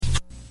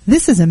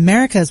This is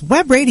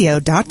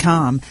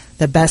americaswebradio.com,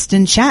 the best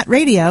in chat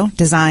radio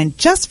designed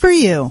just for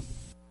you.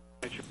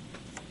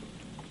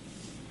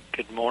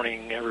 Good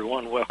morning,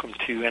 everyone. Welcome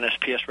to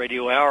NSPS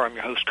Radio Hour. I'm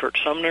your host, Curt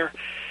Sumner.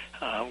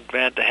 I'm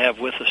glad to have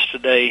with us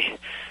today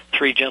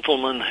three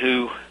gentlemen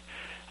who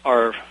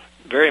are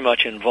very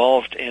much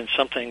involved in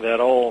something that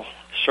all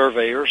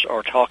surveyors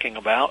are talking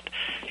about.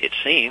 It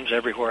seems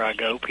everywhere I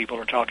go, people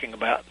are talking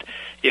about,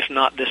 if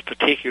not this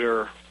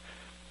particular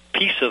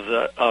piece of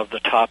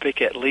the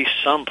topic, at least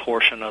some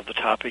portion of the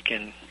topic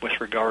with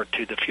regard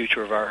to the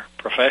future of our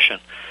profession.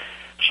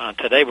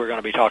 Today we're going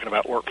to be talking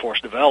about workforce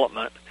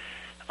development.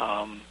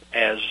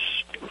 As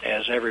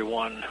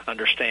everyone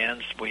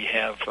understands, we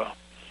have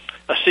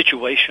a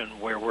situation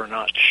where we're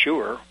not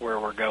sure where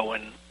we're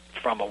going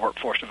from a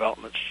workforce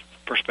development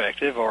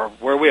perspective, or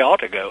where we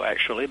ought to go,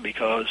 actually,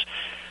 because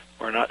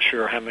we're not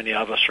sure how many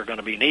of us are going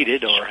to be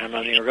needed or how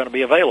many are going to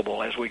be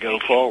available as we go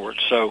forward.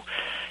 So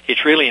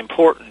it's really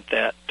important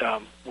that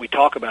we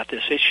talk about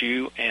this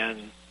issue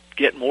and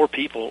get more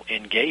people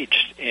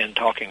engaged in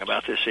talking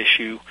about this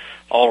issue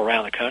all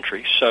around the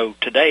country. So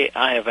today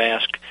I have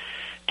asked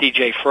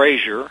TJ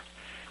Frazier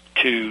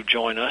to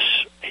join us.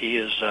 He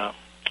is, I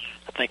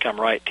think I'm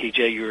right,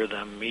 TJ, you're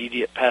the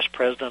immediate past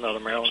president of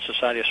the Maryland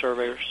Society of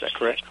Surveyors. Is that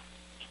correct?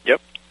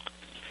 Yep.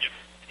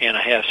 And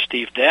I have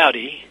Steve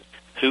Douty,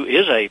 who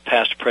is a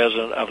past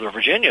president of the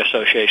Virginia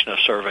Association of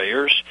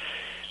Surveyors.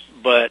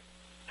 But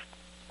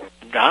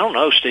I don't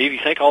know, Steve, you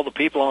think all the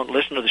people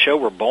listening to the show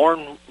were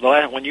born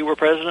when you were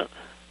president?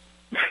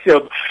 Yeah,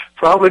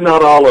 probably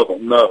not all of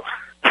them, no.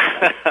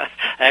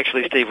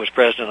 Actually, Steve was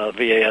president of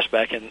the VAS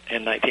back in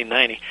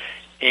 1990.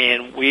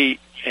 And we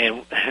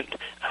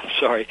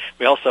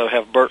also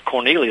have Burk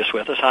Cornelius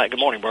with us. Hi, good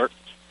morning, Burk.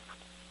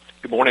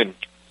 Good morning.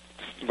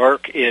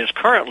 Burk is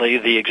currently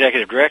the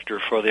executive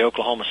director for the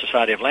Oklahoma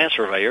Society of Land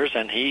Surveyors,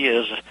 and he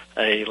is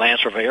a land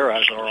surveyor,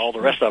 as are all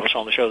the rest of us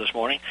on the show this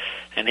morning,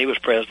 and he was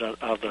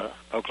president of the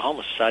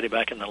Oklahoma Society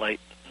back in the late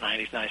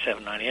 90s,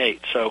 97,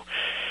 98. So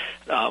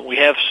we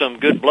have some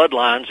good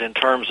bloodlines in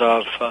terms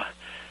of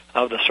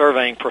the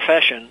surveying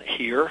profession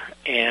here,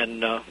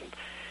 and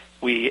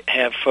we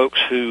have folks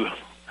who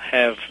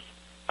have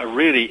a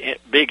really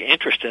big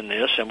interest in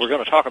this, and we're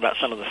going to talk about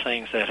some of the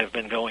things that have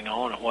been going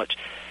on and what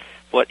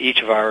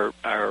each of our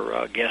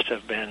guests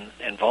have been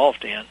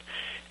involved in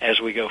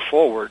as we go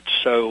forward.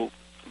 So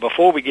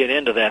before we get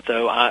into that,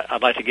 though,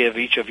 I'd like to give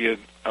each of you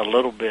a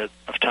little bit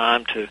of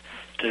time to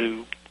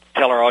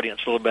tell our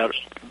audience a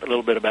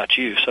little bit about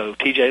you. So,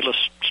 TJ,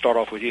 let's start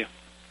off with you.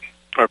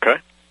 Okay.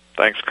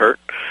 Thanks, Curt.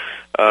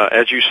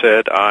 As you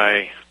said,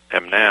 I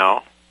am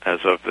now,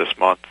 as of this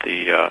month,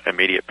 the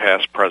immediate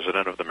past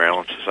president of the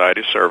Maryland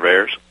Society of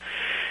Surveyors.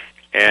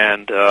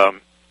 And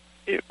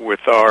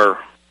with our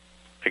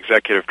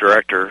executive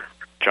director,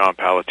 John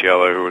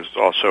Palatiello, who was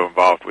also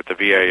involved with the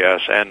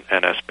VAS and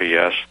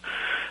NSPS,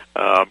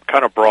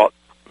 kind of brought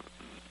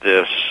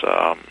this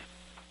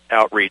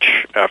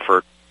outreach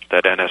effort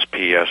that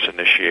NSPS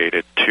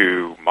initiated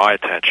to my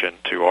attention,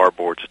 to our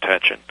board's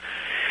attention.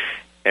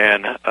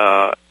 And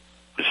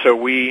so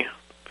we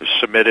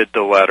submitted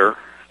the letter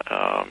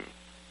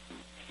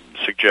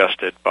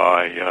suggested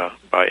by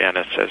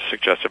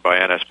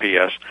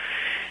NSPS,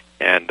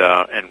 and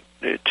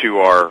to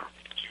our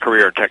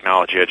career and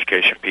technology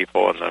education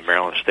people in the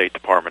Maryland State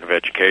Department of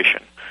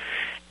Education.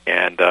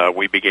 And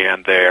we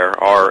began there.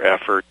 Our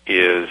effort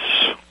is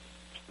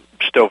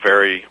still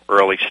very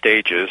early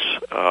stages,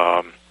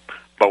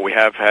 but we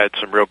have had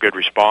some real good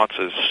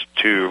responses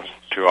to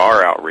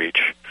our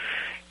outreach.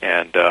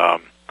 And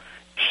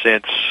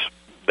since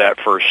that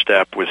first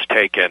step was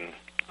taken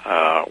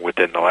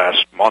within the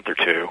last month or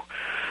two,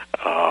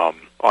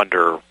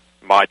 under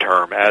my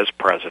term as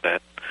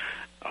president,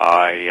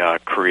 I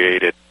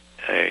created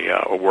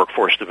a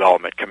workforce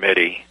development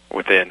committee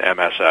within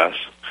MSS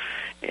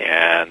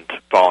and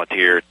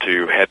volunteered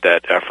to head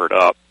that effort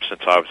up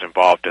since I was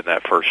involved in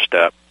that first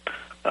step.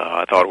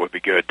 I thought it would be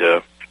good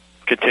to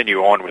continue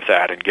on with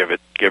that and give it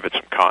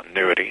some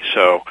continuity.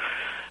 So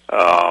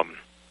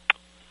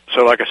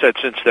like I said,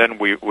 since then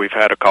we've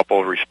had a couple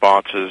of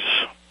responses,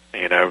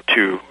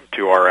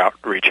 to our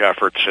outreach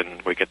efforts,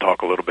 and we can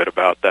talk a little bit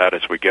about that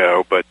as we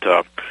go. But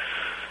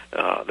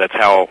that's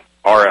how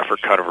our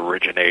effort kind of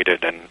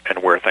originated and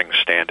where things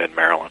stand in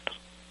Maryland.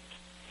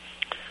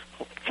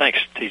 Well, thanks,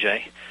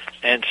 TJ.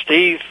 And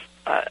Steve,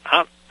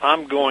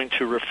 I'm going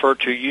to refer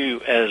to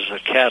you as a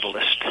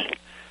catalyst.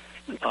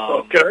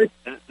 Okay.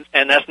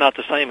 And that's not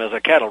the same as a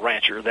cattle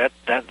rancher. That's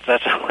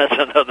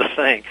another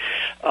thing.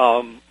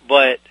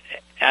 But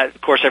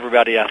of course,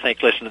 everybody I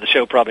think listening to the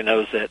show probably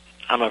knows that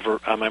I'm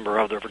a member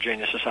of the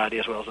Virginia Society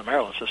as well as the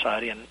Maryland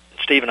Society, and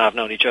Steve and I have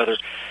known each other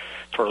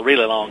for a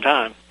really long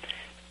time.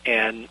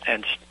 And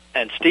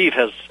Steve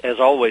has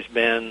always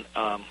been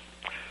a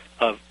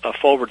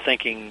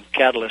forward-thinking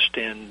catalyst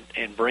in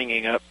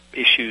bringing up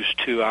issues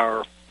to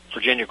our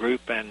Virginia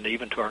group and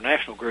even to our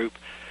national group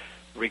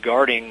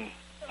regarding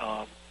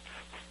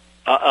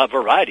a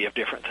variety of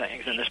different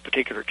things. In this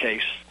particular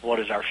case, what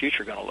is our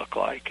future going to look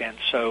like? And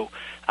so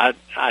I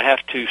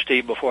have to,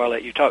 Steve, before I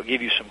let you talk,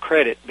 give you some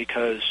credit,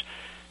 because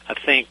I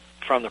think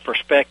from the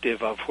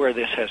perspective of where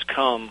this has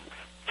come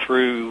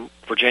through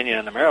Virginia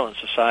and the Maryland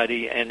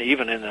Society, and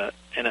even in the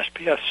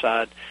NSPS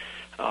side,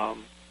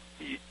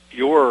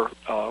 your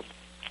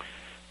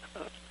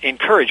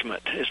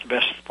encouragement is the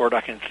best word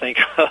I can think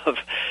of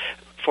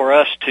for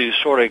us to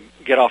sort of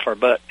get off our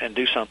butt and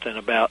do something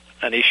about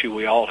an issue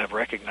we all have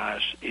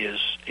recognized is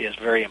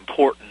very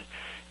important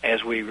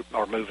as we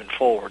are moving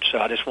forward. So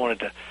I just wanted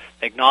to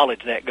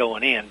acknowledge that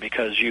going in,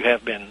 because you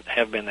have been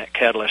that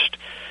catalyst,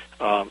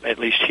 at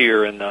least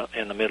here in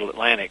the Middle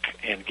Atlantic,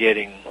 in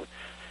getting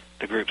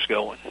the groups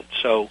going.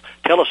 So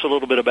tell us a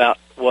little bit about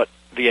what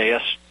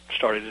VAS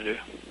started to do.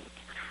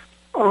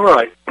 All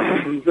right.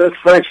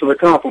 Thanks for the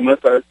compliment.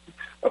 I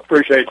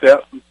appreciate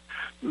that.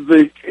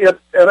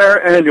 At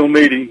our annual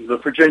meeting, the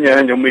Virginia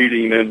annual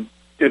meeting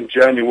in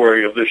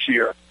January of this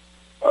year,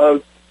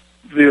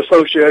 the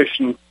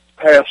association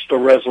passed a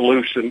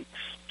resolution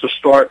to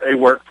start a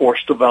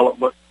workforce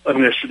development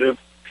initiative,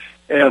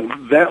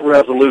 and that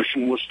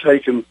resolution was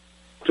taken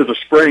to the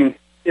spring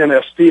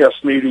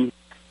NSPS meeting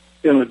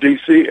in the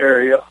D.C.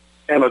 area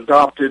and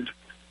adopted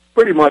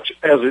pretty much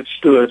as it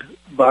stood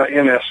by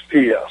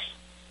NSPS.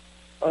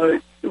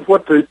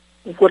 What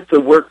the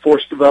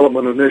Workforce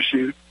Development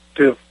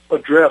Initiative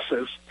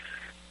addresses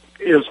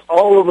is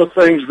all of the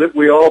things that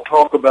we all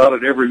talk about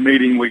at every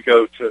meeting we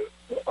go to.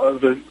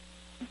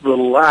 The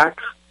lack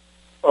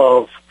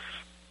of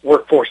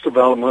workforce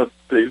development,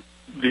 the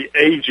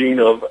aging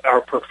of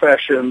our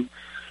profession,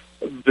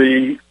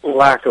 the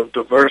lack of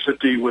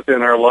diversity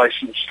within our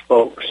licensed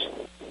folks.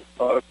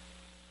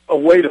 A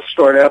way to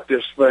start out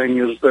this thing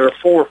is there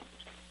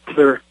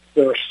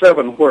are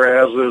 7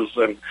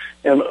 whereases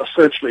and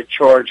essentially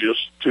charges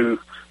to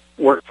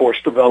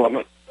workforce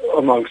development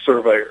among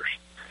surveyors.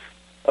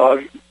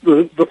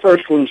 The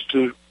first one's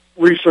to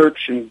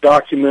research and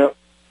document,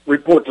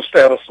 report the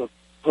status of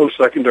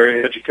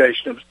post-secondary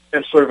education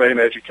and surveying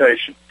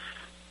education.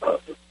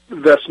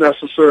 That's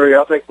necessary.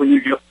 I think when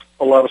you get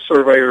a lot of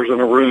surveyors in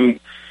a room,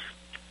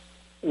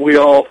 we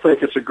all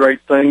think it's a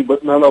great thing,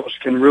 but none of us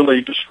can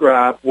really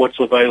describe what's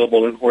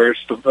available and where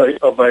it's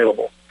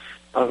available.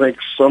 I think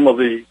some of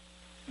the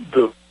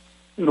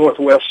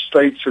Northwest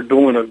states are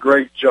doing a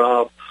great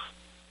job.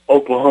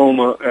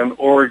 Oklahoma and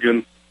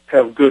Oregon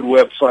have good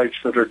websites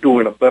that are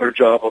doing a better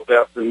job of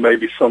that than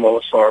maybe some of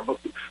us are, but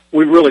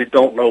we really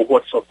don't know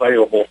what's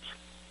available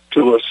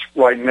to us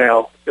right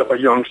now if a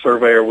young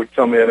surveyor would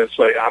come in and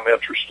say, I'm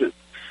interested.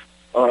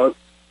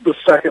 The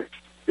second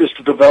is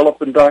to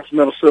develop and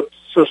document a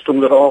system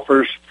that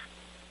offers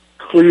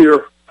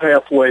clear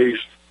pathways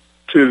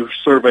to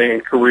surveying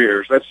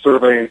careers. That's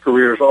surveying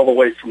careers all the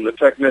way from the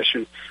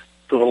technician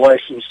to the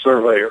licensed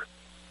surveyor.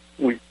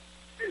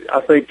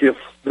 I think if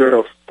there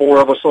are 4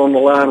 of us on the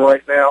line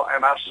right now,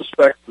 and I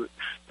suspect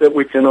that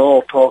we can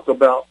all talk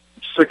about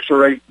 6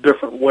 or 8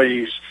 different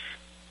ways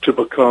to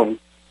become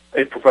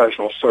a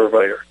professional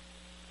surveyor.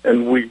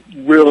 And we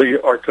really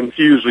are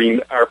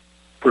confusing our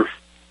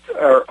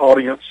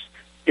audience,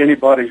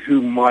 anybody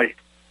who might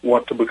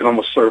want to become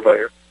a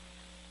surveyor.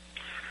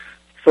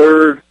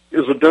 Third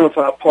is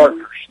identify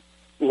partners,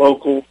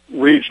 local,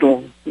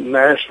 regional,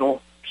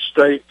 national,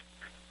 state.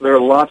 There are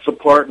lots of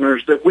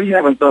partners that we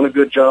haven't done a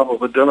good job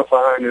of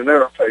identifying and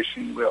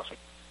interfacing with.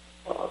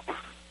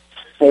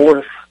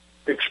 Fourth,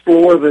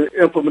 explore the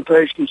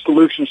implementation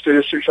solutions to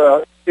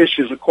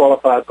issues of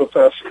qualified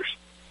professors.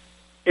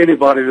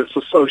 Anybody that's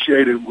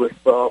associated with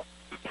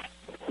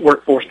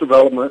workforce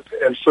development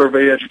and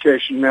survey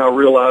education now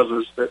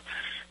realizes that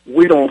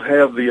we don't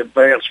have the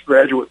advanced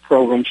graduate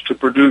programs to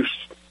produce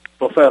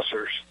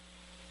professors.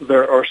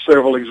 There are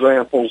several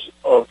examples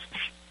of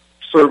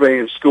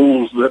surveying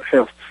schools that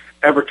have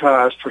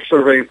advertised for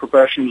surveying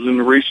professions in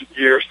the recent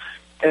years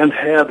and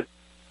had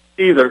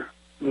either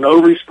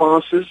no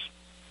responses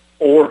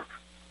or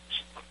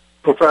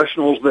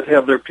professionals that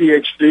have their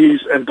PhDs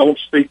and don't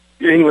speak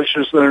English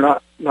as they're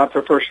not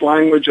their first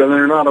language, and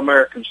they're not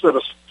American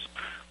citizens.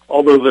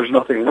 Although there's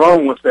nothing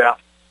wrong with that,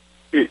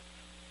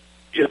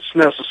 it's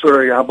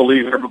necessary, I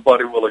believe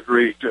everybody will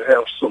agree, to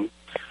have some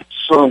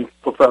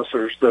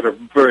professors that are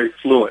very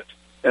fluent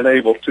and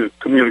able to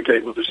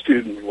communicate with the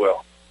student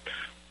well.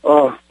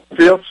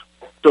 Fifth,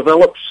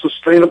 develop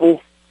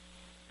sustainable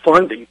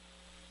funding.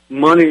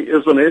 Money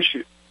is an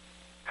issue.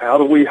 How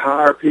do we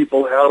hire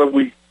people? How do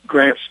we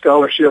grant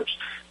scholarships?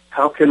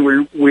 How can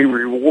we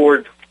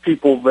reward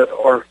people that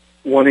are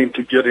wanting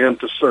to get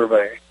into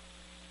surveying?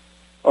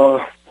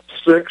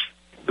 Sixth,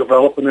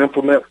 develop and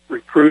implement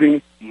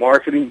recruiting,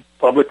 marketing,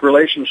 public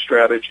relations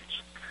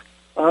strategies.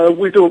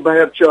 We do a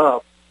bad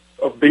job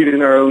of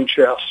beating our own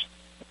chest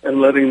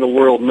and letting the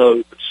world know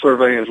that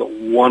surveying is a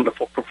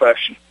wonderful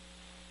profession.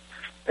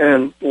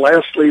 And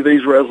lastly,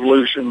 these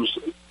resolutions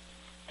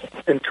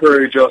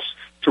encourage us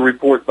to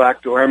report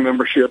back to our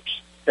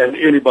memberships and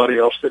anybody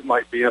else that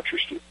might be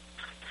interested.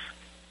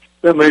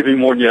 That may be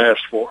more than you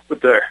asked for,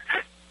 but there.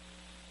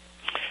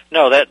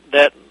 No,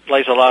 that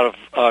lays a lot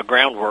of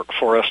groundwork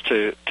for us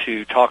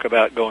to talk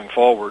about going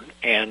forward.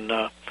 And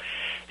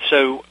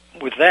so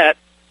with that,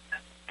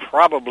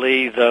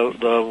 probably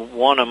the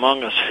one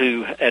among us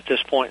who at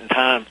this point in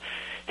time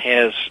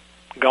has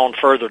gone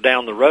further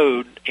down the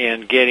road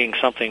in getting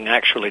something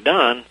actually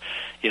done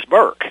is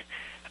Burk.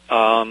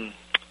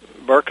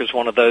 Burk is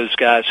one of those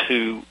guys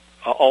who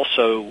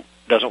also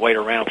doesn't wait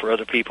around for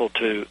other people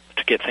to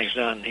get things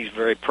done. He's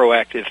very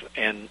proactive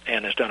and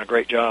has done a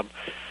great job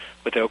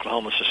with the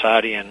Oklahoma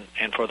Society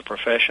and for the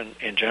profession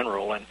in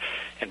general.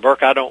 And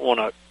Burk, I don't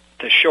want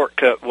to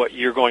shortcut what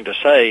you're going to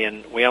say,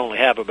 and we only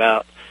have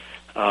about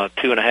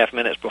 2.5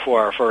 minutes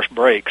before our first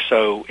break,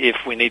 so if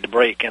we need to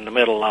break in the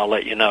middle, I'll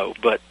let you know.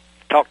 But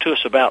talk to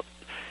us about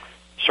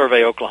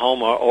Survey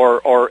Oklahoma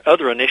or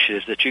other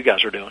initiatives that you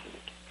guys are doing.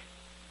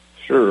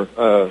 Sure.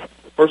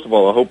 First of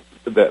all, I hope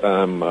that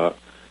I'm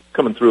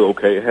coming through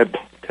okay. I had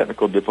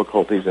technical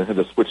difficulties and had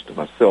to switch to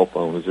my cell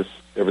phone. Is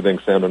everything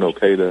sounding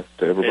okay to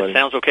everybody? It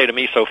sounds okay to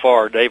me so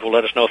far. Dave will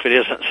let us know if it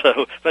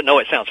isn't. But no,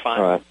 it sounds fine.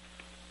 All right.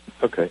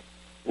 Okay.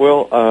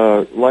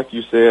 Well, like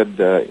you said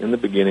in the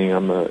beginning,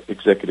 I'm the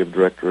executive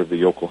director of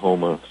the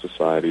Oklahoma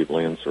Society of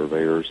Land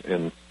Surveyors,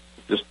 and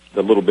just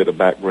a little bit of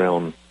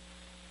background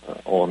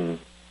on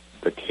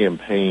the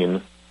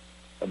campaign.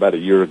 About a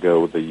year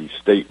ago, the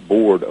State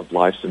Board of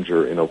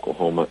Licensure in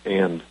Oklahoma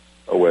and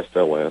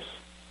OSLS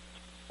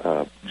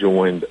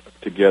joined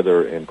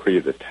together and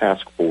created a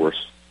task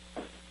force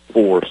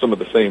for some of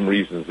the same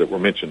reasons that were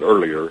mentioned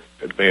earlier: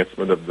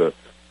 advancement of the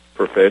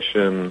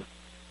profession,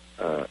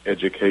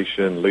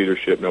 education,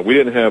 leadership. Now, we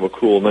didn't have a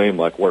cool name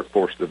like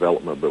workforce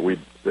development, but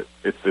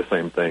it's the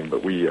same thing.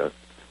 But we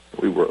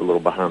were a little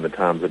behind the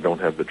times and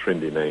don't have the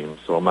trendy name,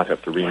 so I might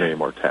have to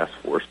rename our task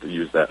force to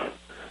use that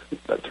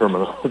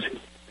terminology.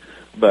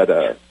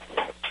 But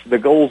the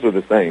goals are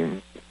the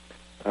same,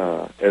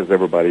 as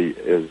everybody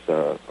has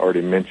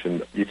already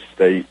mentioned. Each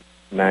state,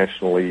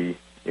 nationally,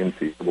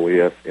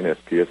 NCAAF,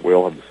 NSPS, we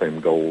all have the same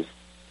goals.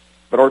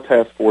 But our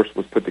task force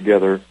was put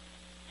together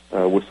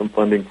with some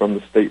funding from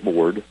the state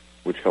board,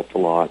 which helped a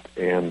lot.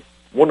 And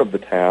one of the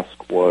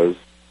tasks was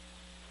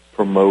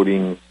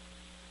promoting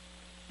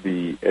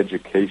the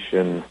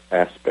education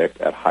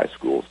aspect at high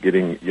schools,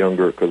 getting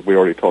younger, because you've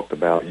already talked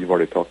about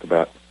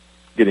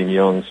getting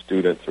young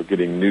students or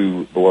getting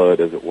new blood,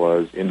 as it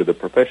was, into the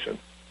profession.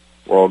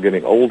 We're all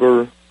getting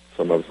older,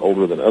 some of us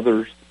older than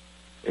others,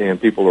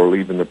 and people are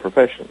leaving the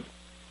profession.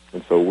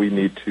 And so we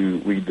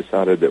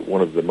decided that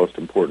one of the most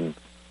important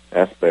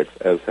aspects,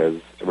 as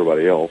has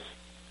everybody else,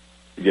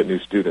 to get new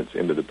students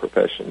into the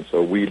profession.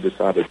 So we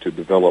decided to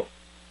develop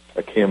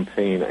a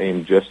campaign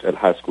aimed just at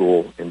high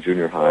school and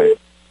junior high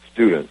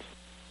students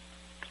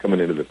coming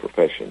into the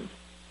profession.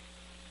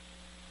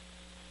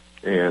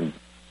 And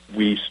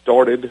we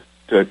started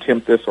to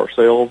attempt this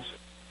ourselves,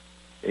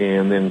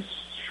 and then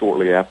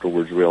shortly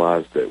afterwards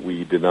realized that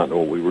we did not know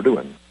what we were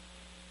doing,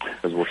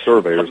 because we're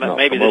surveyors, not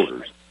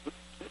promoters.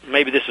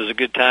 Maybe this is a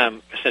good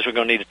time, since we're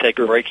going to need to take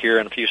a break here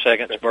in a few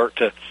seconds, Burk,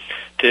 to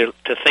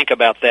think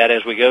about that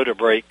as we go to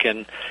break.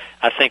 And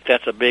I think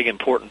that's a big,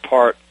 important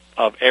part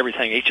of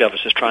everything each of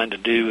us is trying to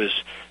do, is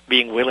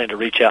being willing to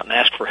reach out and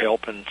ask for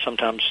help. And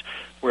sometimes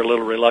we're a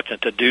little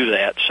reluctant to do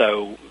that.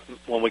 So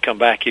when we come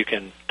back, you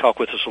can talk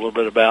with us a little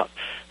bit about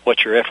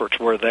what your efforts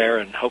were there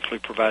and hopefully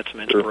provide some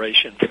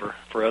inspiration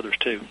for others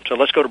too. So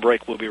let's go to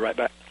break. We'll be right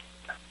back.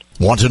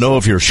 Want to know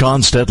if your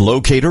Schonstedt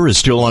locator is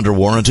still under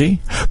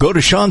warranty? Go to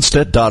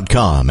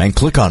Schonstedt.com and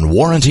click on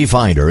Warranty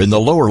Finder in the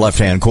lower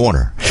left-hand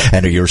corner.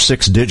 Enter your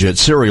 6-digit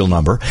serial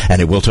number,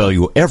 and it will tell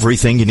you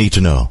everything you need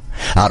to know.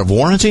 Out of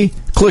warranty?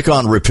 Click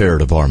on Repair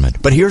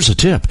Department. But here's a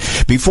tip.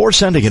 Before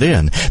sending it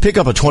in, pick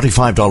up a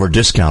 $25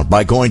 discount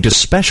by going to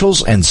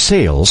Specials and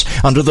Sales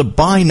under the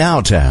Buy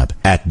Now tab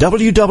at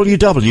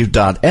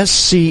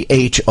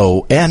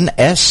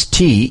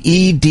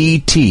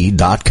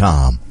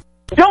www.schonstedt.com.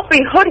 Don't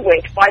be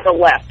hoodwinked by the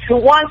left, who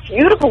wants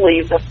you to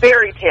believe the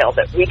fairy tale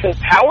that we can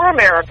power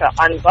America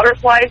on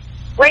butterflies,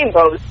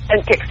 rainbows,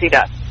 and pixie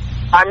dust.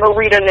 I'm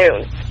Marita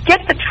Noon.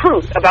 Get the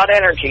truth about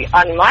energy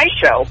on my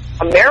show,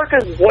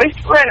 America's Voice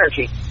for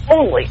Energy,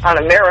 only on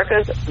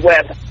America's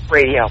Web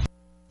Radio.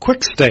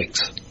 Quick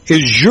Stakes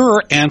is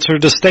your answer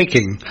to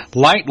staking.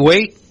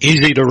 Lightweight,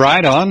 easy to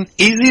ride on,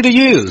 easy to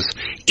use,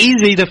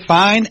 easy to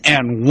find,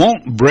 and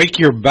won't break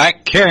your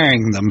back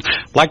carrying them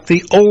like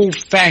the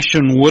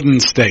old-fashioned wooden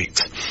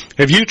stakes.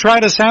 Have you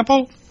tried a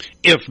sample?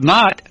 If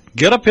not,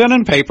 get a pen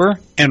and paper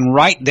and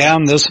write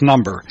down this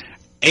number,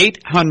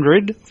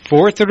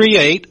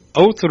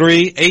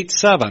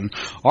 800-438-0387,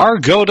 or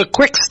go to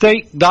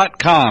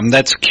quickstake.com.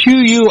 That's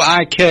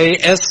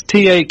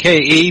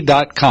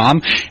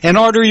QUIKSTAKE.com and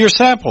order your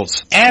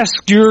samples. Ask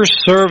your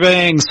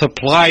surveying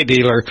supply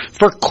dealer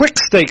for Quick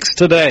Stakes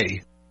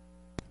today.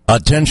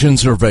 Attention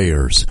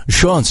surveyors,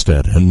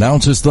 Schonstedt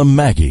announces the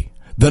Maggie,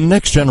 the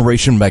next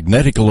generation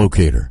magnetic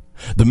locator.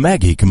 The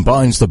Maggie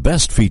combines the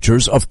best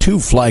features of two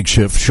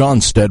flagship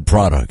Schonstedt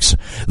products,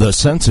 the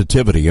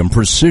sensitivity and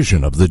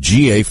precision of the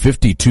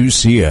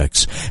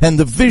GA52CX and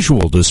the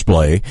visual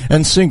display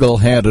and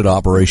single-handed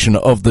operation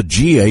of the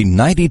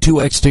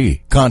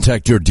GA92XT.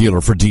 Contact your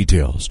dealer for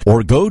details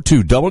or go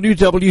to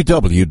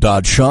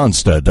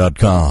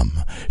www.schonstedt.com.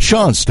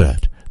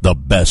 Schonstedt, the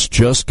best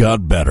just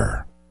got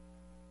better.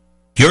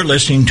 You're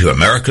listening to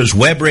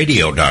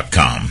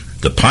AmericasWebRadio.com,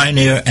 the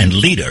pioneer and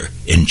leader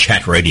in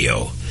chat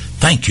radio.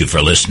 Thank you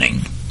for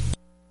listening.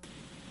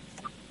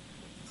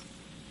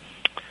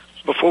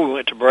 Before we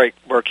went to break,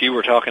 Burk, you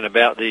were talking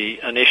about the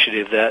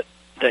initiative that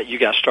you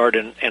got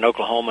started in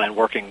Oklahoma and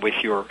working with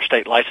your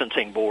state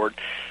licensing board.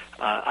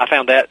 I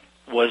found that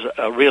was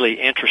a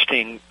really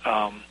interesting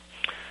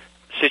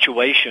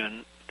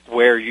situation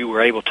where you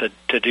were able to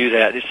do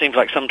that. It seems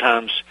like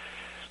sometimes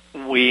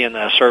we in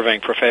the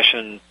surveying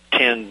profession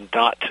tend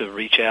not to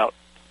reach out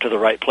to the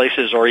right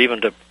places or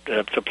even to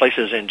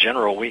places in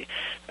general.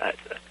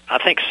 I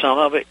think some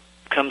of it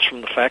comes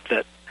from the fact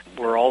that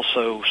we're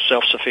also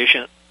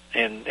self-sufficient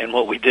in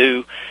what we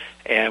do,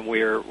 and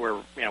we're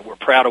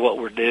proud of what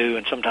we do,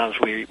 and sometimes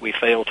we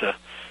fail to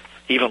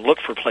even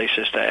look for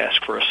places to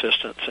ask for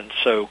assistance. And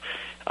so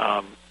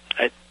I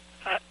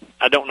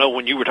don't know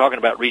when you were talking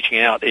about reaching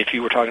out if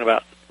you were talking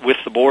about with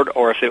the board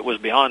or if it was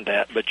beyond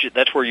that, but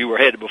that's where you were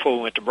headed before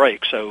we went to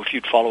break. So if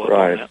you'd follow up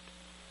on that.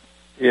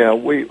 Yeah,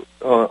 we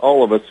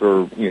all of us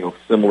are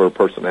similar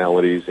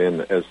personalities,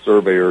 and as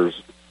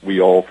surveyors, we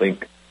all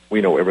think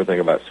we know everything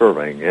about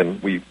surveying,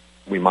 and we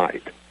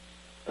might,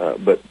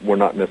 but we're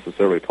not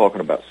necessarily talking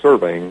about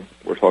surveying.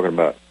 We're talking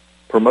about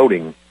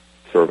promoting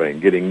surveying,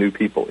 getting new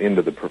people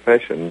into the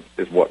profession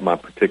is what my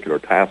particular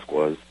task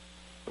was.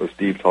 So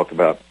Steve talked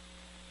about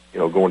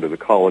going to the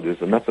colleges,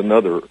 and that's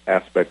another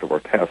aspect of our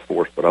task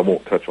force, but I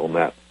won't touch on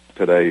that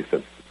today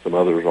since some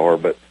others are.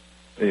 But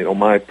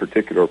my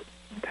particular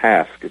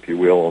task, if you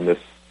will, on this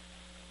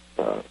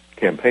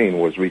campaign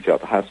was reach out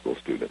to high school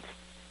students.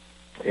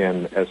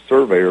 And as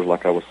surveyors,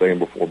 like I was saying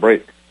before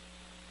break,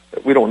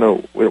 we don't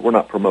know. We're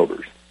not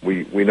promoters.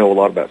 We know a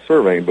lot about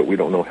surveying, but we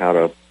don't know how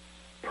to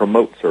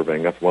promote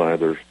surveying. That's why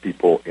there's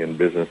people in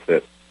business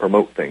that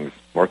promote things,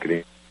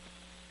 marketing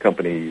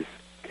companies,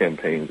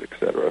 campaigns,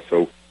 etc.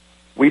 So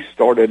we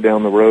started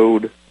down the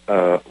road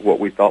what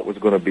we thought was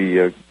going to be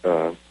a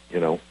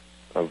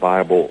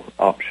viable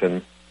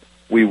option.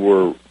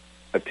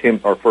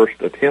 Our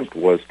first attempt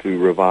was to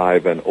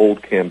revive an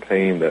old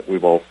campaign that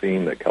we've all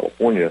seen that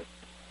California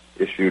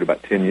issued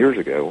about 10 years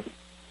ago.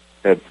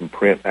 Had some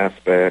print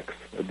aspects,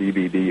 a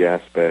DVD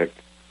aspect,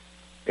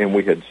 and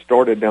we had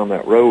started down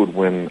that road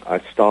when I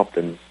stopped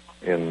and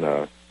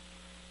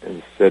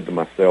said to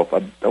myself, I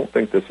don't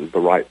think this is the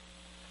right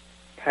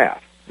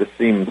path. This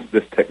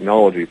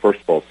technology,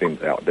 first of all,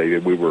 seems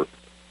outdated. We were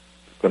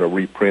going to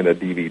reprint a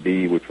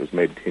DVD, which was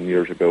made 10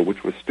 years ago,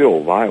 which was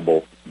still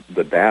viable.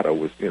 The data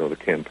was, the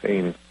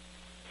campaign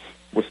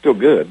was still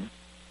good,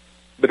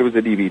 but it was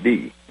a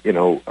DVD.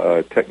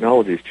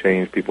 Technology's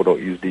changed. People don't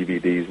use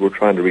DVDs. We're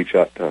trying to reach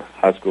out to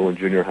high school and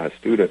junior high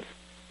students.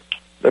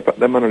 They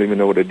might not even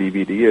know what a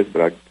DVD is,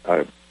 but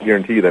I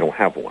guarantee you they don't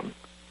have one.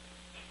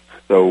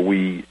 So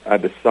I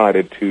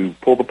decided to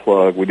pull the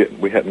plug.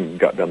 We hadn't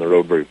got down the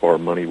road very far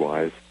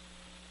money-wise,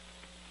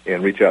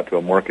 and reach out to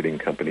a marketing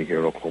company here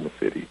in Oklahoma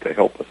City to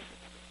help us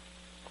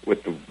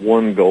with the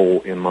one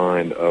goal in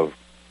mind of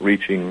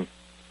reaching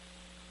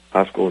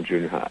high school and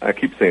junior high. I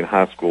keep saying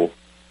high school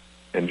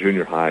and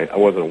junior high. I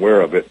wasn't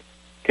aware of it.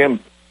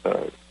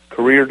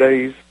 Career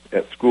days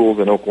at schools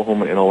in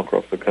Oklahoma and all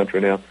across the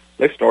country now,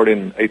 they start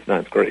in 8th,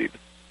 9th grade.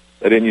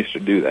 They didn't used to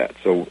do that.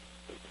 So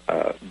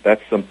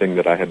that's something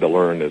that I had to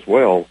learn as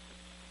well.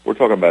 We're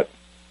talking about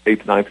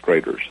 8th, 9th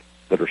graders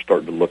that are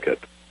starting to look at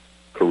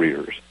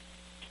careers.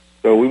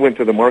 So we went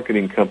to the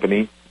marketing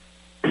company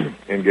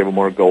and gave them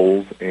our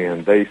goals,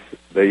 and they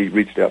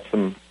reached out to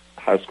some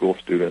high school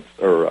students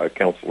or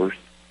counselors,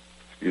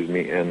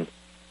 and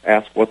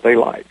asked what they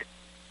like.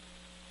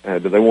 Do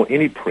they want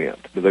any print?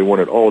 Do they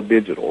want it all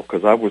digital?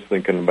 Because I was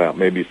thinking about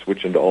maybe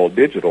switching to all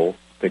digital,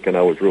 thinking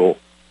I was real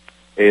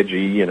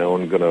edgy, and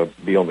going to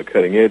be on the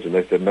cutting edge. And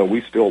they said, no,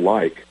 we still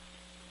like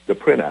the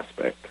print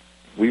aspect.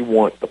 We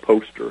want the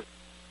poster.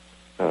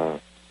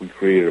 We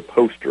created a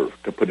poster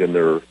to put in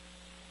their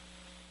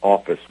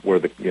office where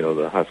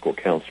the high school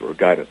counselor or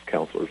guidance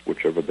counselors,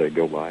 whichever they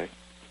go by,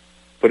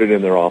 put it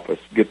in their office,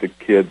 get the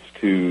kids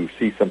to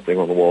see something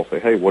on the wall, say,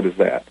 hey, what is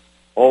that?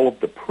 All of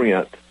the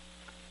print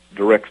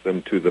directs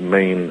them to the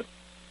main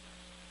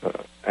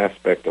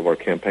aspect of our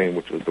campaign,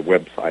 which was the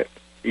website.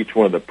 Each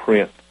one of the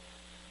print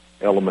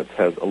elements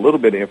has a little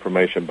bit of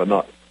information, but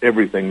not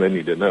everything they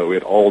need to know.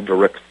 It all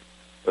directs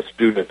a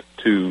student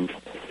to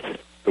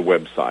the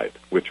website,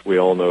 which we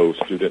all know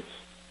students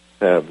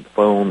have the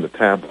phone, the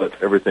tablet,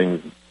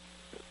 everything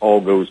all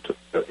goes to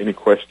any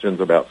questions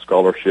about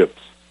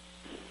scholarships,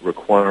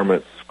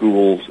 requirements,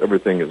 schools,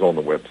 everything is on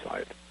the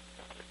website.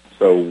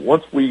 So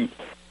once we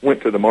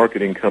went to the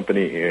marketing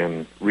company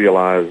and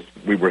realized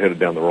we were headed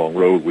down the wrong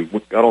road, we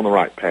got on the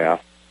right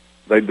path.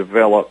 They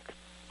developed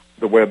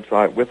the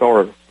website with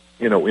our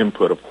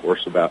input, of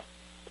course, about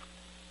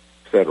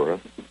et cetera.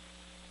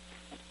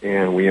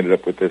 And we ended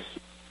up with this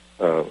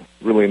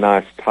really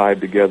nice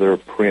tied together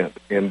print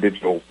and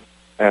digital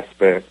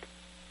aspect,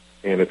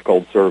 and it's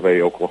called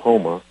Survey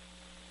Oklahoma.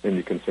 And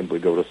you can simply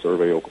go to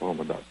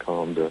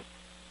surveyoklahoma.com to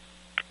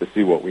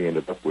see what we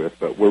ended up with.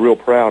 But we're real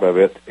proud of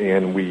it,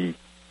 and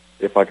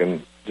if I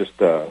can just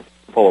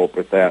follow up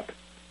with that,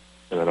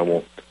 and then I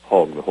won't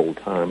hog the whole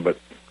time, but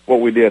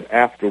what we did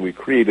after we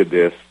created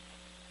this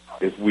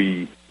is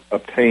we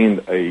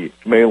obtained a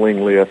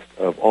mailing list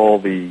of all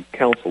the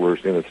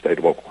counselors in the state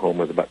of Oklahoma.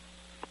 There's about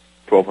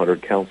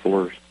 1,200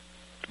 counselors,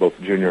 both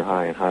junior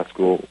high and high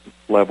school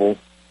level,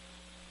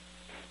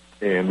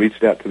 and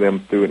reached out to them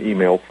through an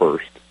email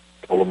first,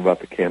 told them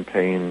about the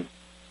campaign,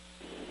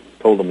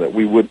 told them that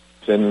we would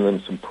send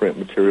them some print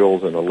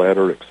materials and a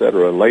letter, et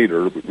cetera,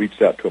 later. We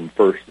reached out to them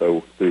first,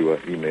 though, through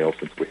email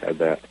since we had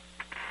that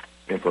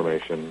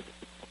information.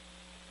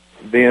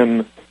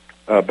 Then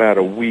about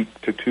a week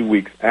to 2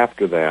 weeks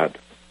after that,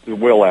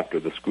 well after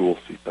the school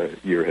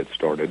year had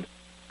started,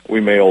 we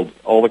mailed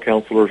all the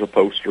counselors a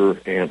poster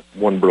and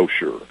one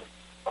brochure,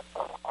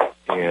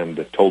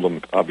 and told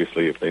them,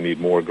 obviously, if they need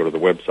more, go to the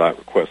website,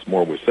 request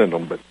more, we send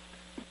them. But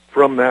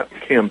from that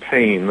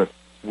campaign,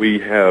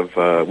 we've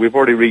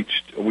already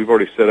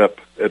set up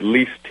at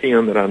least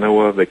 10 that I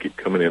know of. They keep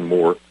coming in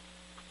more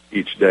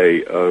each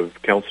day, of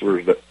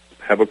counselors that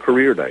have a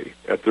career day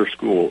at their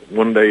school.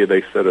 One day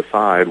they set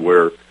aside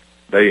where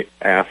they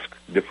ask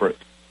different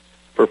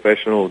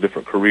professionals,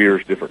 different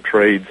careers, different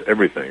trades,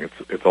 everything.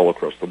 It's all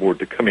across the board,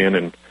 to come in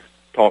and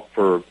talk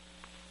for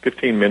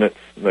 15 minutes.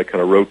 And they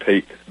kind of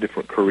rotate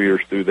different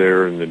careers through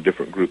there and then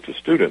different groups of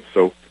students.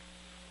 So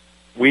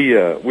we've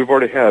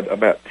already had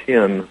about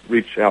 10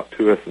 reach out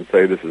to us and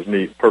say, this is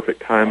neat,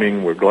 perfect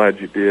timing, we're glad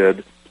you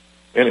did.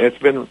 And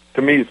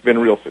to me, it's been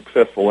real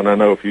successful. And I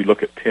know if you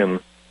look at 10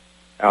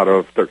 out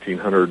of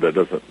 1,300, that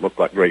doesn't look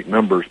like great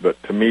numbers,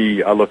 but to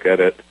me, I look at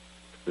it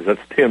as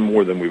that's 10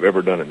 more than we've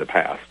ever done in the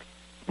past.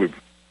 We've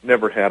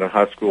never had a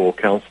high school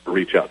counselor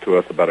reach out to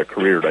us about a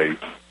career day.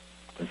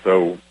 And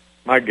so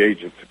my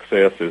gauge of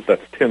success is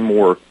that's 10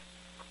 more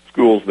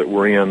schools that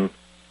we're in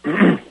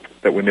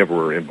that we never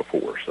were in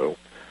before. So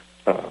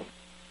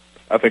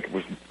I think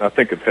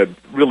it's had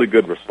really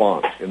good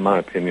response, in my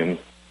opinion.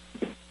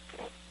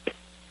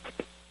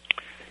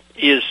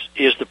 Is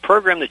the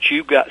program that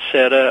you've got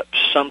set up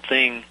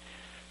something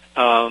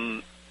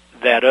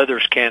that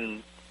others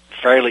can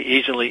fairly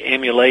easily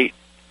emulate?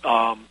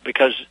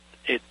 Because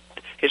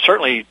it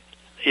certainly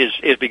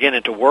is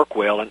beginning to work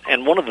well.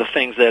 And one of the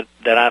things that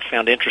I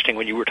found interesting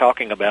when you were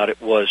talking about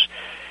it was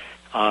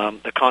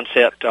the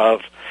concept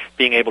of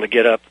being able to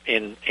get up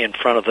in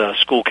front of the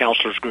school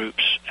counselors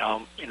groups.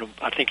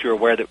 I think you're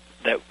aware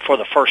that for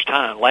the first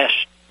time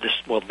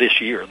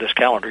this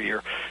calendar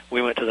year,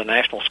 we went to the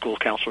National School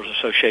Counselors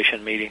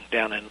Association meeting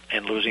down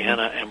in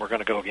Louisiana, and we're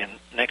going to go again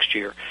next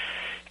year.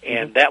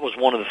 And that was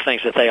one of the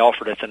things that they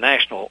offered at the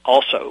National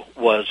also,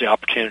 was the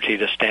opportunity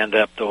to stand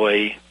up the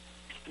way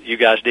you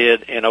guys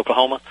did in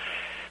Oklahoma.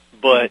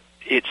 But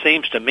it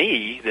seems to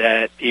me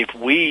that if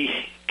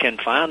we can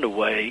find a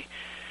way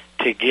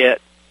to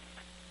get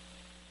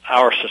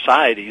our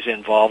societies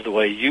involved the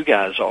way you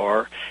guys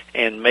are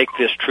and make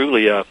this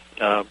truly a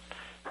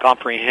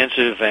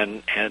comprehensive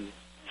and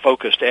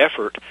focused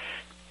effort,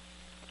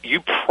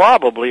 you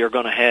probably are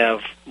going to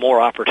have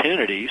more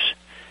opportunities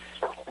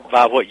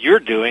by what you're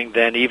doing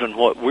than even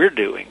what we're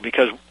doing.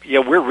 Because,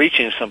 we're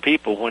reaching some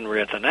people when we're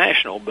at the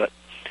National, but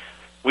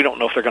we don't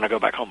know if they're going to go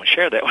back home and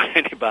share that with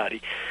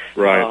anybody.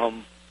 Right.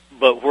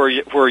 But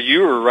where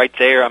you're right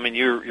there, I mean,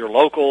 you're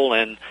local,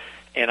 and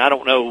I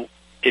don't know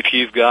if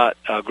you've got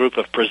a group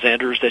of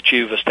presenters that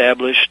you've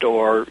established,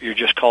 or you're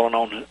just calling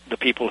on the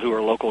people who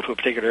are local to a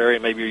particular area.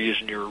 Maybe you're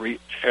using your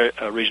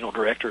regional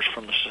directors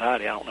from the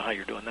society. I don't know how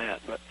you're doing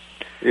that, but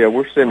yeah,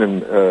 we're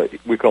sending.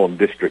 We call them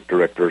district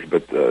directors,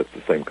 but it's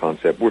the same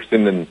concept. We're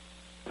sending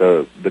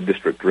the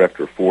district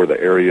director for the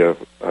area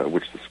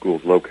which the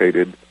school's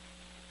located,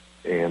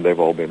 and they've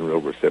all been real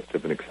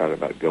receptive and excited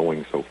about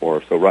going so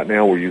far. So right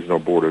now we're using our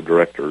board of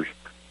directors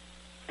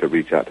to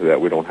reach out to that.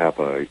 We don't have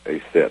a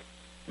set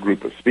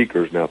group of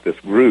speakers. Now, if this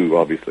grew,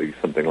 obviously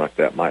something like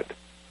that might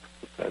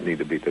need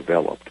to be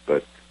developed.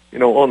 But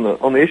on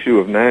the issue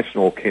of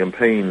national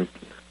campaign,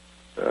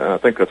 I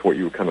think that's what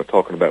you were kind of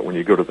talking about when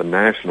you go to the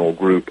national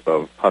group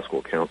of high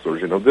school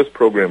counselors. This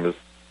program is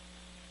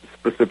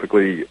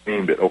specifically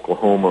aimed at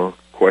Oklahoma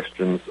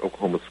questions,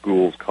 Oklahoma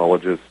schools,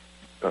 colleges,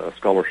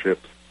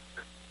 scholarships.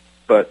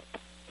 But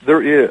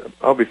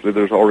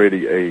there's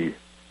already a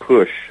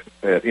push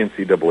at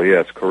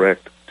NCAAS,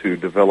 correct, to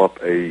develop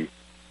a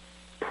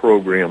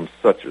program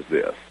such as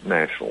this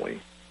nationally.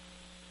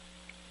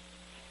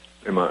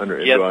 Do I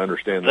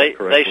understand that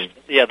correctly?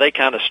 They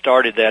kind of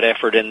started that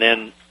effort and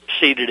then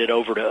ceded it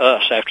over to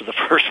us after the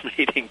first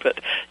meeting. But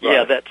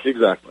right. that's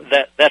exactly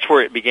that's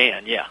where it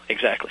began. Yeah,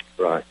 exactly.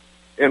 Right.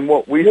 And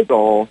what we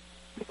saw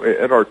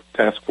at our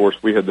task force,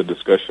 we had the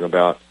discussion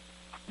about,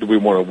 do we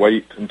want to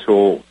wait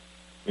until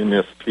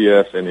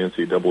NSPS and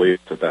NCAA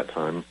at that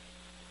time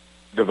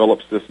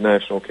develops this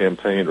national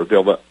campaign or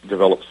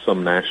develops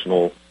some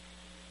national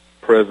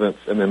presence,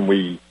 and then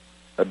we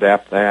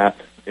adapt that.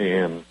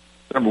 And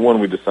number one,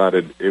 we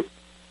decided it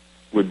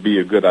would be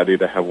a good idea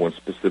to have one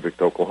specific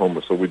to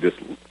Oklahoma, so we just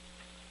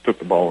took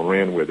the ball and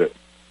ran with it.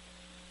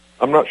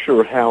 I'm not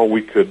sure how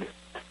we could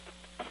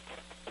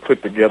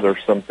put together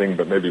something,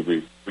 but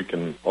maybe we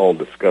can all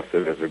discuss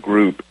it as a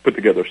group, put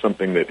together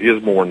something that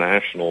is more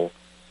national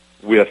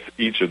with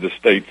each of the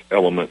state's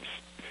elements,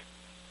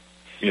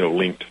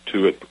 linked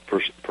to it,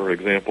 for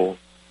example.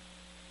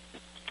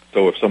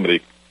 So if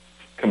somebody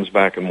comes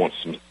back and wants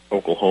some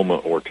Oklahoma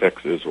or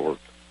Texas or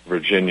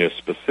Virginia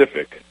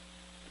specific,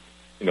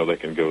 they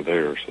can go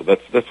there. So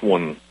that's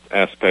one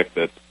aspect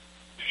that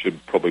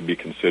should probably be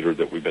considered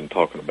that we've been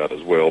talking about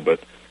as well.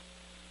 But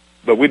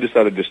we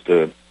decided just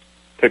to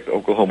take the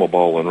Oklahoma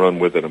ball and run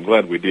with it. I'm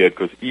glad we did,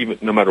 because even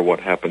no matter what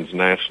happens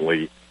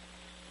nationally,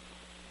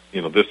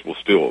 this will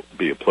still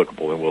be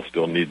applicable, and we'll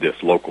still need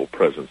this local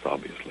presence,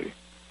 obviously.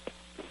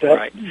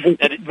 Right.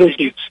 This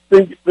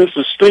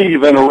is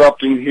Steve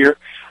interrupting here.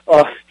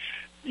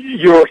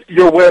 Your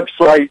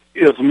website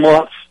is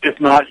months, if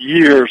not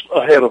years,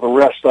 ahead of the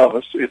rest of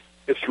us.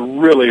 It's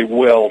really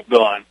well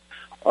done.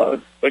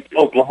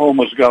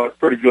 Oklahoma's got a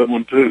pretty good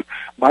one too.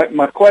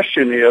 My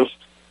question is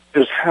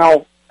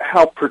how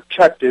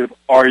protective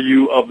are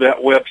you of that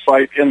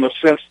website, in the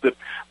sense that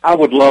I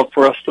would love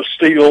for us to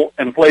steal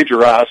and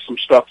plagiarize some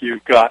stuff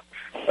you've got.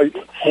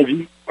 Have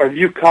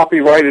you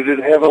copyrighted it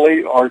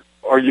heavily, or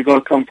are you going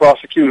to come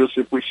prosecute us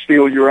if we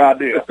steal your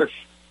idea?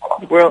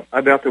 Well,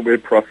 I doubt that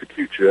we'd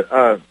prosecute you.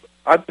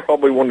 I'd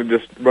probably want to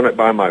just run it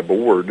by my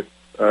board,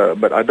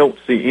 but I don't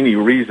see any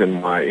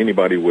reason why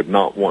anybody would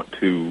not want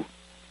to,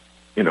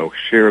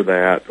 share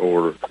that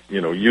or,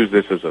 use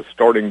this as a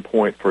starting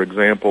point, for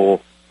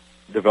example,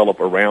 develop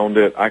around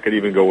it. I could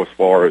even go as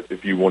far as,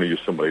 if you want to use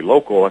somebody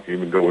local, I could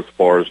even go as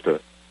far as to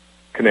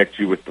connect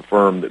you with the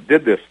firm that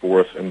did this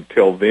for us and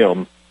tell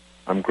them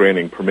I'm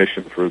granting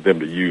permission for them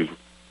to use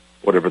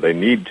whatever they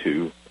need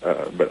to.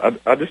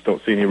 But I just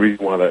don't see any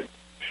reason why that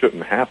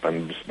shouldn't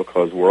happen, just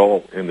because we're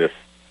all in this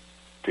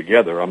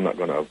together. I'm not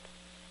going to,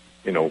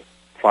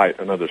 fight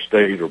another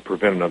state or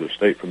prevent another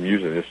state from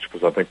using this,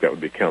 because I think that would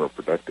be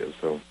counterproductive.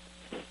 So,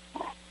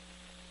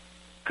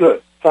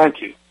 good.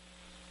 Thank you.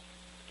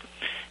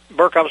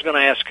 Burk, I was going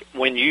to ask,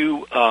 when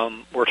you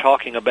were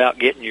talking about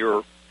getting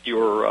your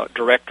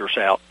directors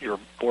out, your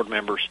board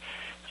members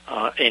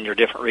in your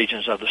different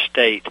regions of the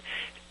state,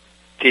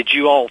 did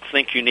you all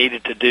think you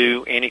needed to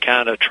do any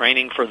kind of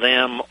training for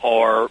them,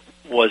 or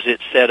was it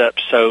set up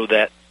so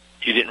that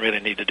you didn't really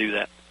need to do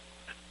that?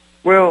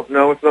 Well,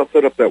 no, it's not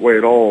set up that way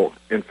at all.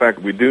 In fact,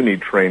 we do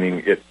need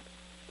training.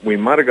 We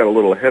might have got a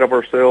little ahead of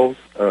ourselves,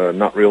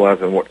 not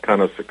realizing what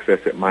kind of success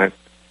it might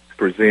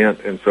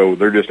present, and so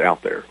they're just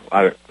out there.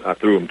 I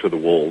threw them to the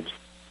wolves.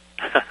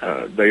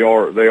 They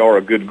are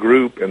a good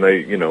group, and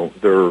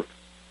they're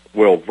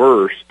well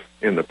versed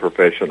in the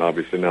profession.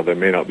 Obviously, now they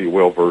may not be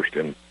well versed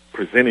in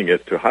presenting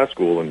it to high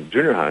school and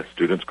junior high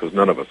students, because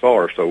none of us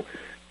are. So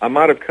I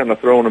might have kind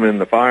of thrown them in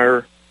the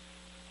fire,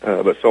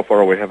 but so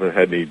far we haven't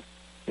had any,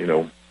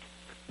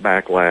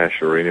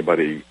 backlash or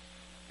anybody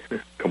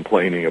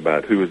complaining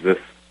about who is this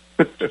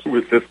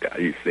guy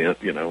you sent,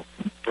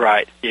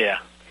 Right, yeah.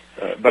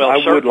 But I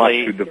would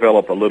like to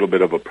develop a little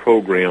bit of a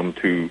program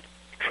to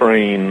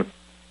train,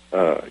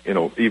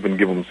 even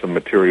give them some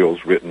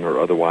materials written or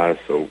otherwise,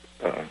 so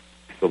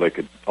they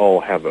could all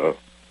have a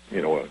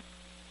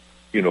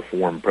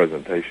uniform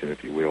presentation,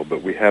 if you will.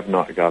 But we have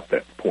not got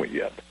that point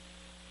yet.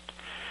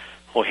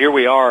 Well, here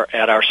we are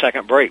at our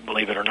second break,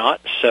 believe it or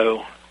not.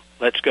 So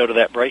let's go to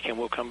that break, and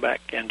we'll come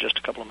back in just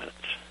a couple of minutes.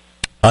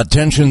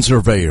 Attention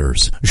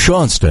surveyors,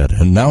 Schonstedt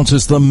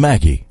announces the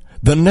Maggie,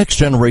 the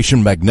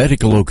next-generation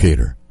magnetic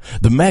locator.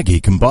 The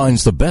Maggie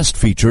combines the best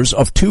features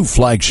of two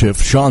flagship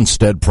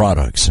Schonstedt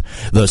products,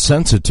 the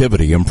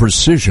sensitivity and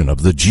precision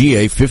of the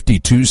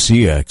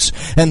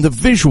GA52CX and the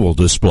visual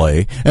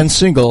display and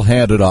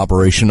single-handed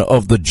operation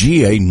of the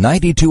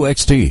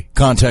GA92XT.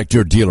 Contact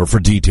your dealer for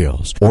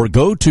details or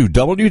go to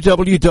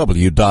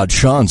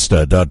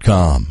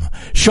www.schonstedt.com.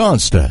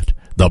 Schonstedt,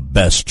 the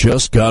best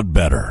just got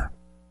better.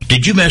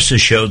 Did you miss a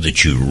show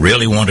that you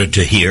really wanted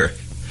to hear?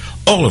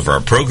 All of our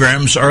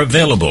programs are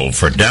available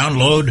for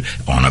download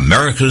on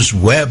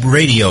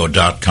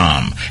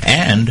americaswebradio.com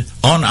and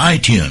on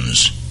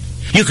iTunes.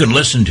 You can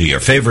listen to your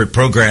favorite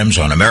programs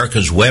on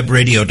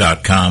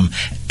americaswebradio.com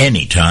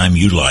anytime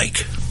you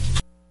like.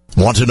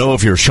 Want to know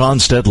if your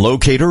Schonstedt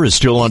locator is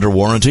still under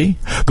warranty?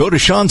 Go to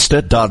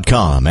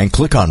Schonstedt.com and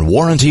click on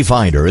Warranty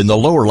Finder in the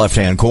lower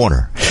left-hand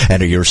corner.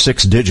 Enter your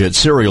 6-digit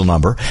serial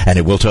number, and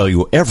it will tell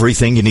you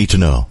everything you need to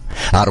know.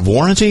 Out of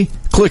warranty?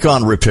 Click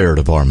on Repair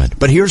Department.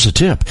 But here's a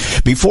tip.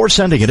 Before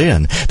sending it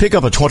in, pick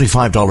up a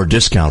 $25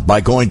 discount by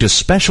going to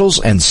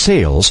Specials and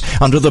Sales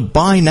under the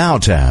Buy Now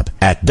tab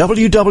at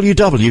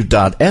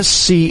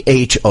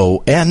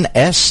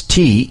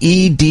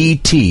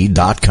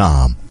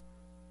www.schonstedt.com.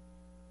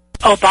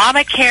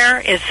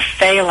 Obamacare is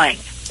failing.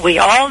 We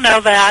all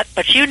know that,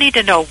 but you need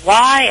to know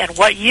why and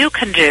what you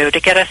can do to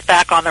get us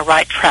back on the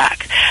right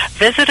track.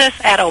 Visit us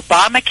at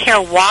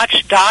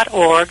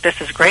ObamacareWatch.org. This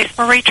is Grace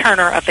Marie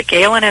Turner of the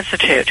Galen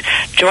Institute.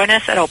 Join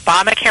us at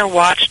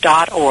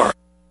ObamacareWatch.org.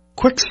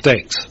 Quick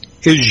Stakes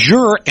is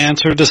your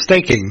answer to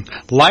staking.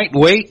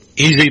 Lightweight,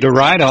 easy to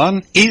ride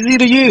on, easy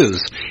to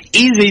use,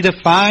 easy to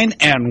find,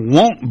 and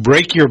won't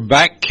break your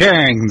back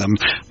carrying them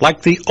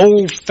like the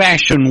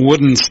old-fashioned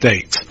wooden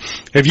stakes.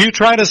 Have you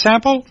tried a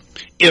sample?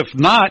 If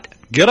not,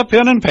 get a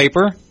pen and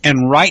paper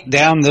and write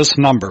down this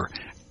number,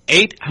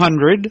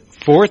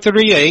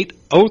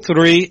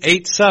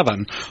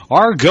 800-438-0387,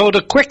 or go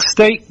to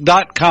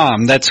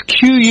quickstake.com, that's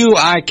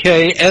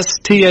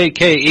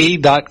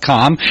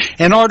QUIKSTAKE.com,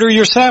 and order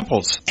your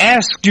samples.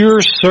 Ask your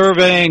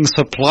surveying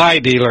supply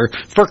dealer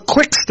for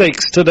Quick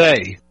Stakes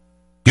today.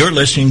 You're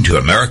listening to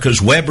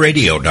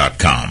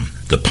America'sWebRadio.com,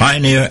 the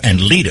pioneer and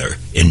leader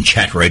in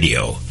chat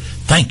radio.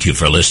 Thank you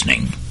for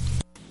listening.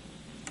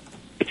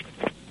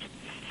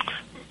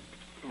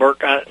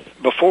 Burk,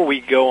 before we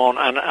go on,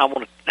 I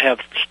want to have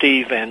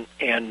Steve and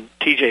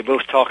TJ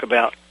both talk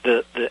about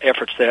the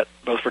efforts that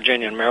both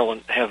Virginia and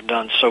Maryland have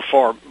done so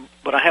far.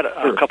 But I had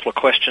a couple of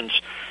questions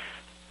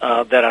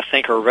that I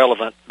think are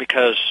relevant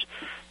because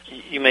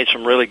you made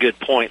some really good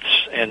points,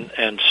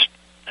 and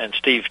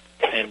Steve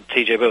and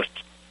TJ both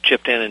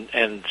chipped in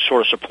and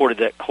sort of supported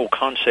that whole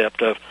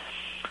concept of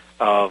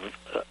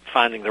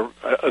finding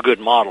a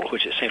good model,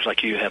 which it seems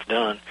like you have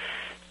done.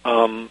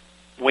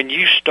 When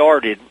you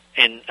started,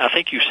 and I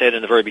think you said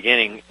in the very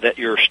beginning that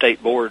your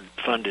state board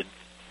funded.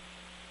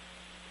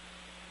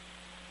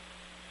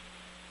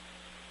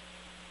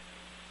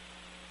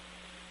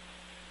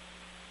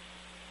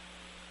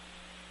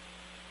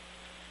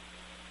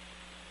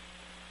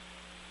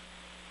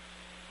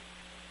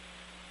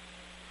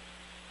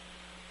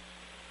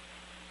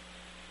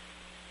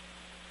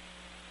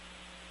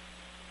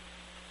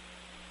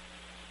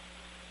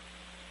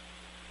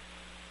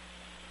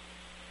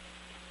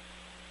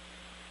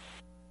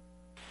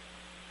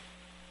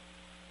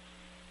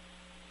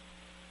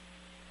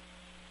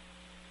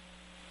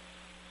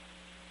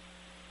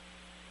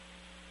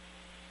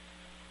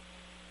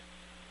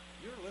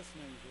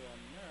 Listening to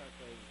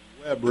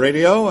America's Web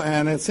Radio,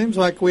 and it seems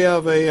like we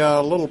have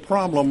a little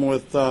problem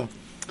with the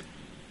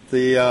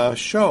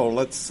show.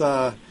 Let's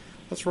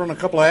run a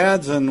couple of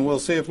ads, and we'll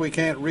see if we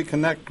can't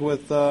reconnect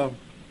with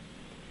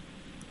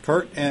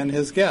Curt and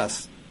his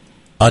guests.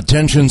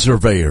 Attention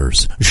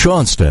surveyors,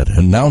 Schonstedt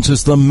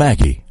announces the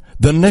Maggie,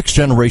 the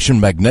next-generation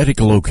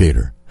magnetic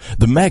locator.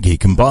 The Maggie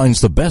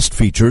combines the best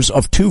features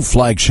of two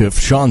flagship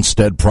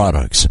Schonstedt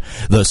products,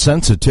 the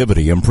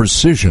sensitivity and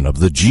precision of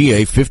the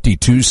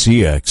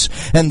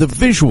GA52CX and the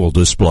visual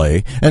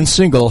display and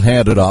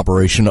single-handed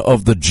operation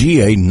of the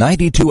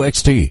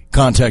GA92XT.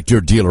 Contact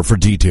your dealer for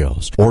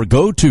details or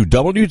go to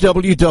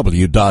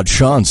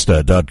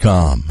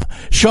www.schonstedt.com.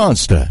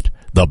 Schonstedt,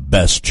 the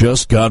best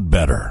just got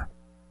better.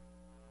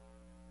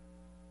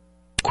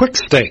 Quick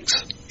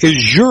Stakes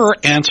is your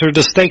answer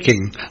to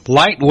staking.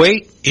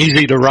 Lightweight,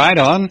 easy to ride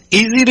on,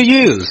 easy to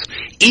use,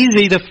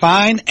 easy to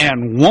find,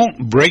 and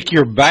won't break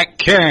your back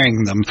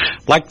carrying them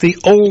like the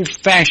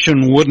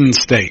old-fashioned wooden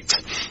stakes.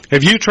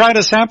 Have you tried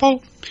a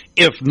sample?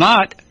 If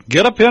not,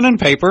 get a pen and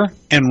paper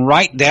and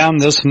write down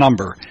this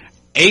number,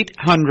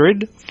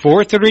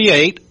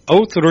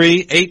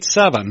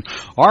 800-438-0387,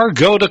 or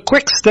go to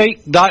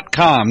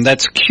quickstake.com,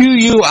 that's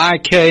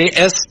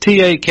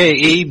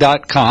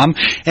QUIKSTAKE.com,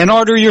 and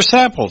order your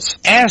samples.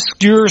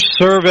 Ask your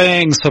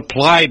surveying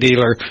supply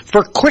dealer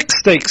for Quick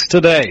Stakes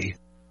today.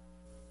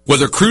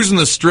 Whether cruising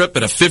the strip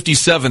in a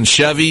 57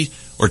 Chevy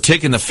or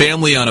taking the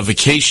family on a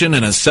vacation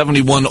in a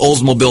 71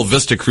 Oldsmobile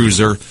Vista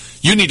Cruiser,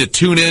 you need to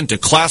tune in to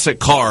Classic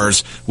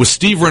Cars with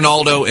Steve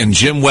Ronaldo and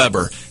Jim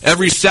Weber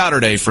every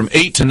Saturday from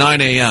 8 to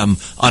 9 a.m.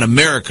 on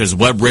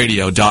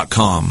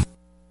America'sWebRadio.com.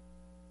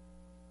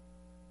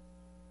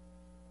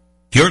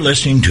 You're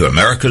listening to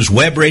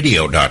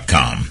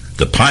America'sWebRadio.com,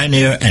 the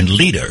pioneer and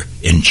leader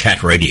in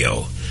chat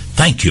radio.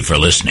 Thank you for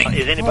listening.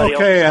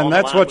 Okay, and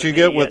that's what you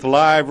get with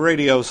live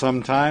radio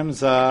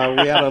sometimes. We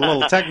had a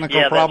little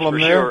technical problem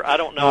there. Sure. I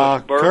don't know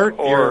if Burk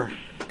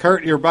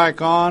Curt, you're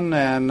back on,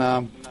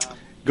 and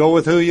go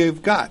with who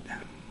you've got.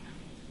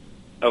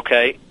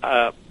 Okay.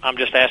 I'm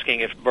just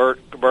asking if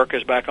Burk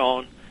is back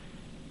on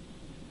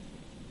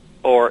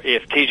or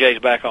if TJ's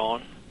back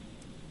on.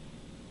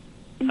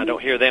 I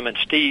don't hear them. And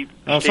Steve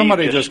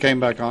somebody just came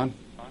back on.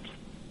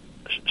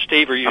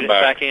 Steve, are you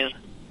back in?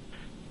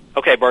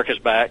 Okay, Burk is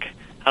back.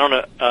 I don't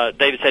know.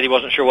 David said he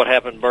wasn't sure what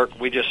happened, Burk.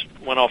 We just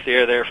went off the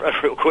air there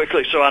real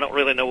quickly, so I don't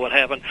really know what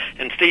happened.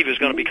 And Steve is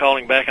going to be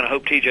calling back, and I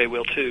hope TJ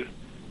will too.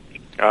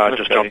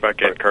 Just jump back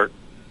in, Curt.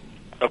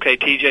 Okay,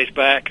 TJ's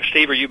back.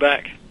 Steve, are you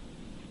back?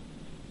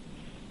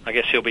 I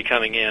guess he'll be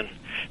coming in.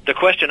 The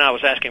question I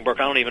was asking, Burk,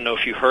 I don't even know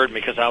if you heard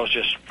me because I was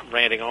just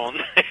ranting on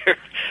there.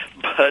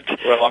 But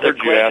well, I heard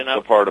you ask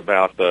the part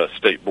about the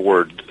state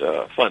board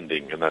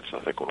funding, and that's, I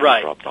think, when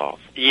we dropped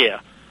off. Yeah.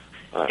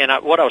 And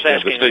what I was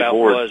asking about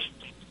was...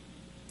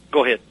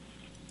 Go ahead.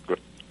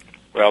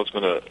 Well, I was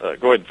going to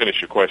go ahead and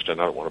finish your question.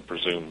 I don't want to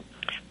presume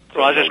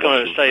Well, I was just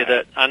going to say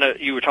that I know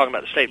you were talking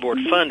about the state board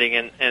funding,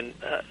 and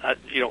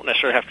you don't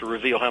necessarily have to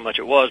reveal how much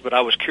it was, but I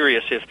was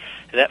curious if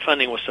that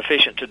funding was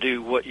sufficient to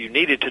do what you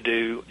needed to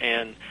do,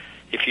 and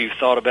if you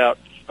thought about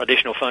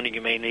additional funding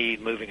you may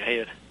need moving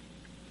ahead.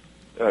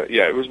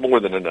 Yeah, it was more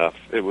than enough.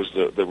 It was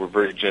they were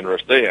very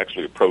generous. They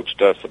actually approached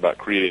us about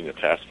creating a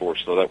task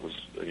force, so that was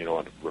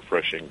a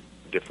refreshing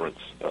difference.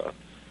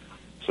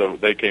 So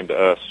they came to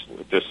us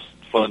with this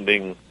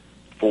funding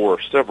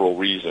for several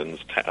reasons.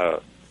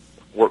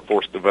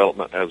 Workforce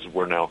development, as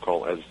we're now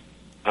as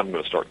I'm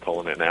going to start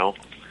calling it now,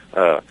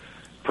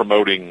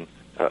 promoting,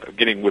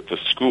 getting with the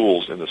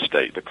schools in the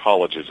state, the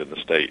colleges in the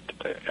state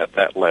at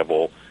that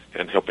level,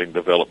 and helping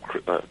develop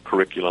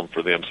curriculum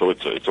for them. So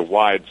it's a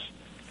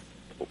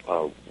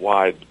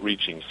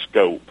wide-reaching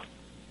scope.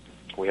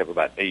 We have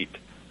about 8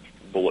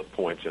 bullet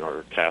points in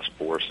our task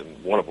force,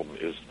 and one of them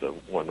is the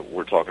one that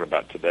we're talking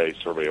about today,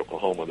 Survey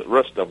Oklahoma. The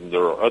rest of them,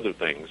 there are other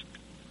things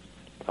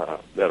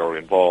that are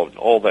involved.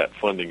 All that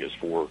funding is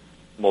for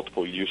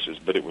multiple uses,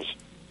 but it was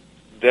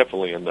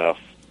definitely enough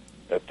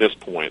at this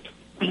point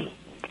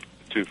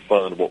to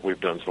fund what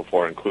we've done so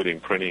far, including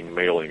printing,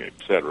 mailing,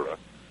 etc.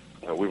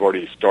 We've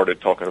already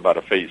started talking about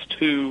a phase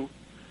 2,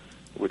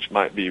 which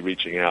might be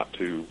reaching out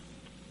to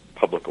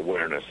public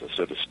awareness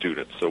instead of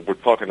students. So we're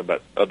talking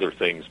about other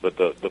things, but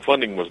the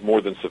funding was more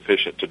than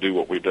sufficient to do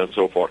what we've done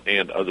so far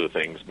and other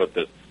things, but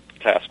the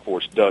task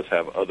force does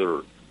have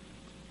other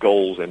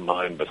goals in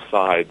mind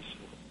besides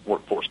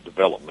workforce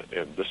development,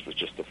 and this was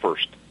just the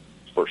first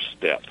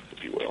step,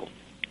 if you will.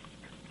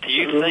 Do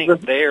you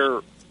think their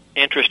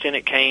interest in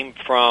it came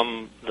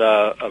from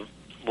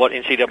what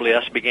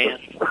NCSS began?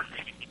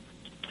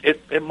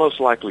 It most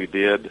likely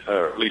did,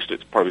 or at least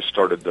it's probably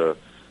started the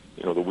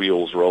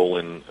wheels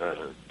rolling.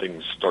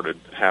 Things started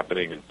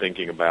happening and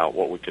thinking about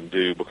what we can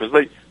do, because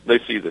they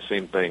see the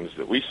same things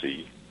that we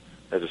see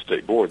as a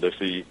state board. They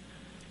see,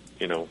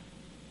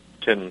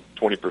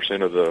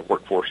 10-20% of the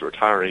workforce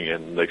retiring,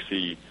 and they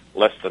see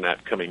less than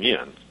that coming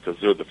in,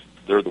 because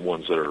they're the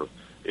ones that are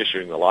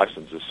issuing the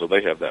licenses, so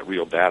they have that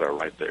real data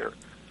right there.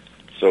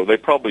 So they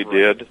probably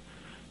did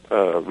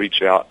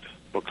reach out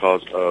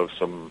because of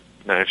some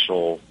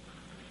national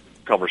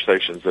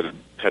conversations that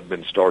had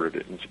been started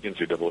at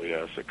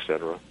NCSS, et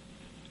cetera.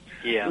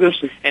 Yeah. This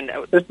is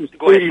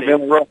Steve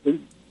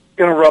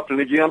interrupting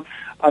again.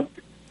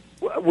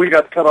 We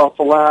got cut off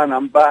the line.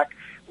 I'm back.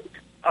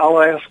 I'll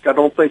ask, I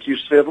don't think you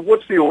said,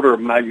 what's the order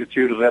of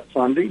magnitude of that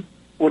funding?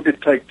 What did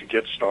it take to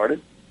get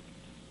started?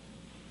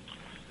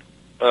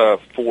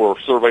 For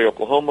Survey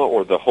Oklahoma,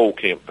 or the whole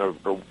camp,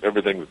 or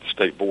everything with the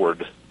state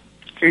board?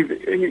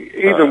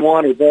 Either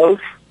one or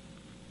both.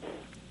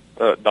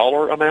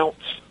 Dollar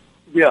amounts?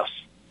 Yes.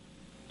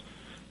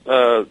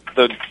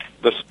 The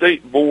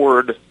state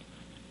board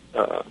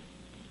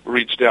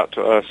reached out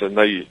to us, and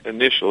they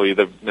initially,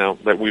 now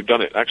that we've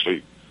done it,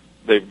 actually,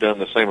 they've done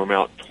the same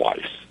amount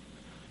twice.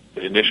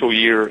 The initial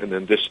year, and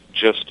then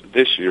just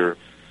this year,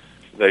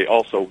 they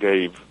also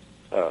gave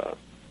the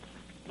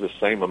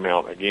same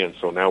amount again.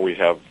 So now we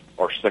have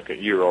our second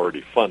year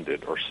already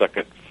funded, or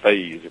second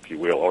phase, if you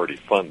will, already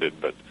funded.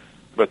 But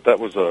that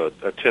was a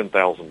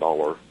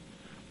 $10,000,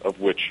 of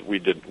which we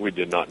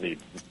did not need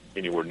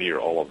anywhere near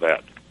all of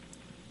that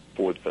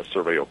for the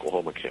Survey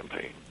Oklahoma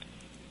campaign.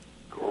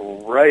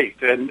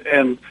 Great,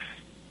 and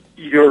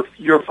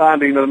you're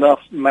finding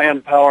enough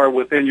manpower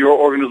within your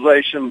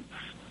organization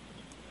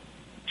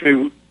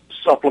to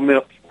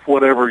supplement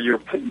whatever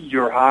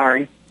you're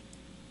hiring.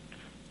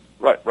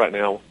 Right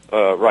now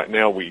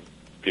we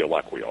feel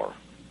like we are.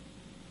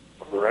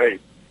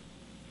 Great.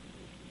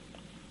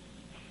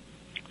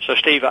 So,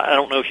 Steve, I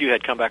don't know if you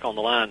had come back on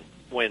the line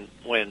when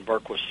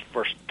Burk was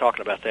first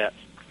talking about that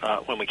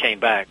when we came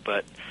back,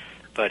 but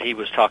he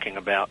was talking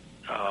about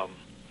the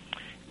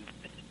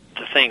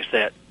things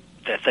that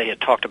they had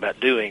talked about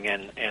doing,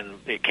 and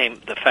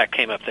the fact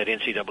came up that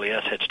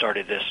NCSS had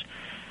started this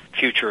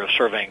Future of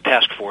Surveying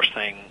Task Force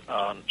thing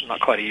not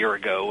quite a year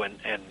ago,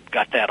 and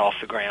got that off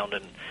the ground,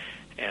 and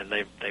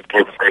they've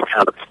kind of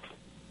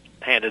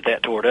handed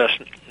that toward us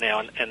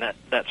now, and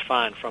that's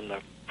fine from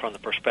the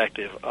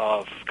perspective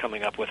of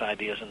coming up with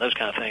ideas and those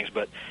kind of things,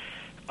 but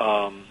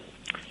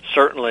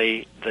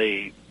certainly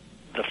the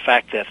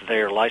fact that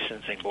their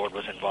licensing board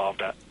was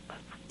involved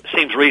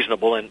seems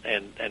reasonable,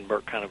 and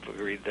Burk kind of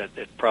agreed that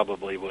it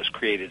probably was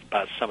created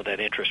by some of that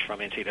interest from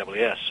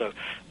NCSS. So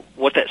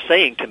what that's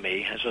saying to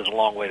me, this is a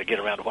long way to get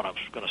around to what I was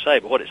going to say,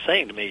 but what it's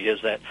saying to me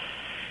is that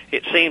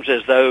it seems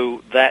as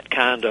though that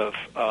kind of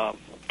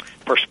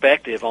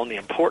perspective on the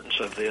importance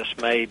of this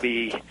may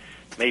be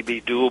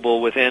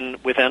doable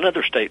within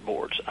other state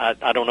boards.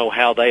 I don't know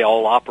how they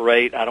all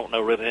operate. I don't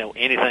really know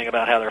anything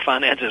about how their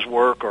finances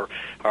work or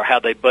how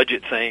they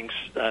budget things.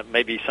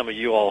 Maybe some of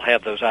you all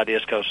have those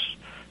ideas because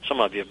some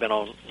of you have been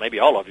on, maybe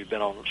all of you have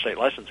been on state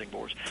licensing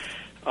boards.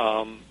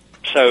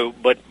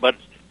 But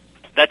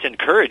that's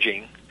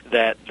encouraging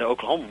that the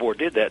Oklahoma board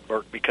did that,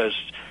 Burk, because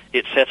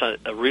it sets a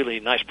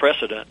really nice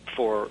precedent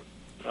for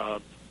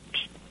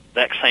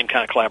that same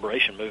kind of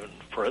collaboration moving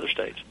for other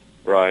states.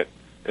 Right.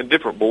 And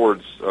different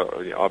boards,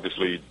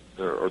 obviously,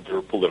 there are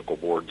political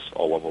boards,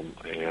 all of them,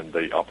 and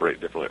they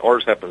operate differently.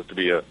 Ours happens to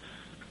be a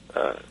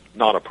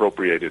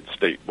non-appropriated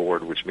state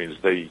board, which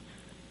means they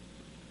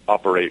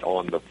operate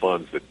on the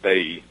funds that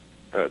they,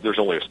 there's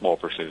only a small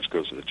percentage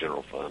goes to the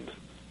general fund.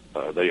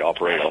 They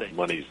operate off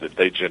monies that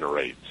they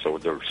generate, so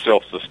they're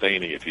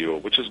self-sustaining, if you will,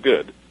 which is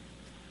good.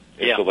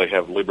 And so they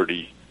have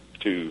liberty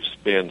to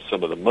spend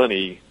some of the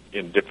money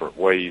in different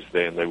ways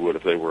than they would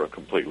if they were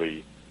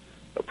completely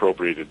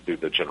appropriated through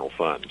the general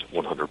fund,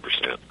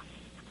 100%.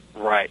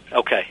 Right.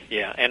 Okay.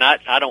 Yeah. And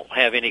I don't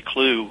have any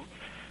clue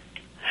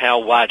how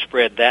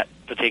widespread that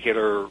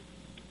particular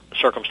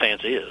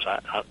circumstance is.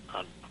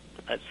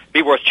 It'd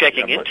be worth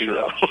checking into,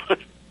 though.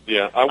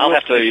 Yeah, I'll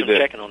have to do some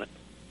checking on it.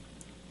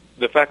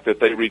 The fact that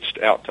they reached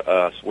out to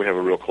us, we have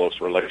a real close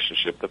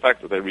relationship. The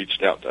fact that they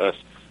reached out to us,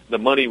 the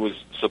money was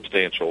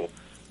substantial.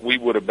 We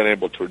would have been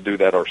able to do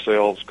that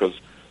ourselves, because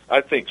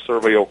I think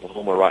Survey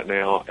Oklahoma right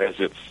now, as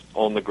it's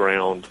on the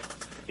ground,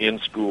 in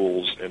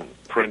schools, and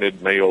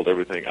printed, mailed,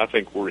 everything, I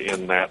think we're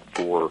in that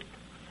for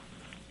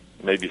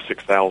maybe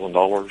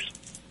 $6,000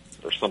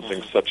 or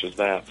something such as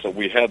that. So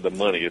we had the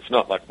money. It's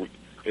not like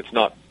it's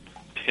not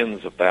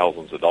tens of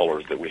thousands of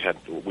dollars that we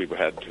had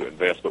to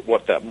invest. But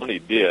what that money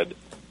did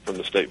from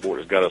the state board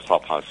has got us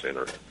up high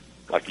center.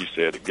 Like you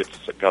said,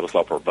 it got us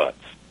off our butts.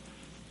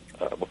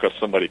 Because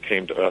somebody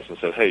came to us and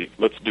said, hey,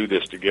 let's do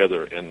this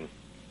together. And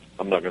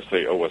I'm not going to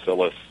say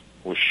OSLS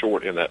was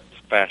short in that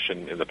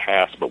fashion in the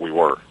past, but we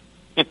were.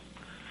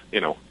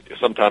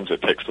 Sometimes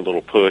it takes a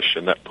little push,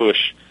 and that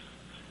push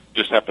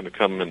just happened to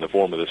come in the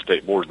form of the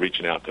state board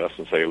reaching out to us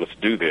and say, let's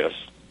do this.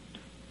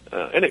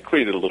 And it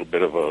created a little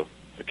bit of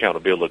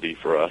accountability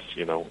for us,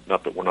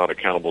 not that we're not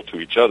accountable to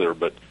each other,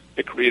 but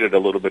it created a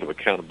little bit of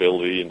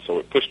accountability, and so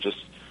it pushed us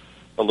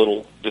a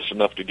little, just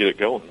enough to get it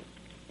going.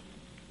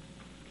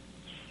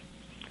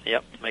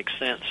 Yep, makes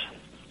sense.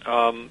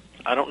 I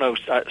don't know,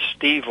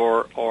 Steve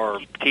or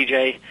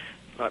TJ,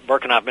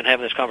 Burk and I have been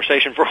having this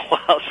conversation for a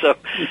while, so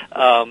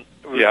I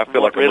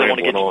feel like really I'm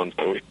rambling on.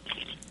 So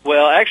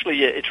well,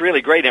 actually, it's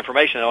really great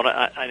information on it.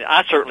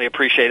 I certainly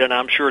appreciate it, and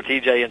I'm sure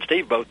TJ and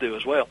Steve both do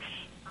as well.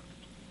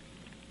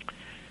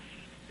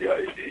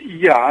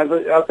 Yeah,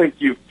 I think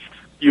you've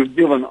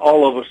given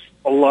all of us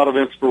a lot of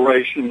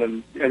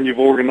inspiration, and you've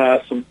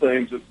organized some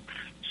things. It's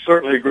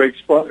certainly a great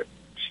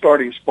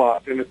starting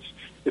spot, and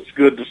it's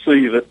good to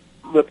see that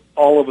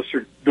all of us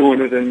are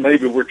doing it, and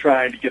maybe we're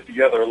trying to get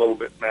together a little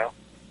bit now.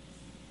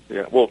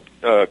 Yeah. Well,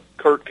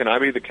 Curt, can I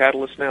be the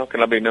catalyst now?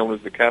 Can I be known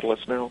as the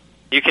catalyst now?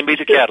 You can be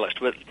the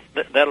catalyst, but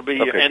that'll be,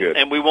 okay,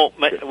 and we won't.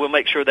 We'll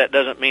make sure that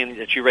doesn't mean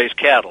that you raise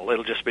cattle.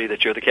 It'll just be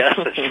that you're the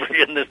catalyst for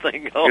getting this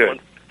thing going.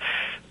 Good.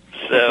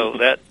 So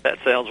that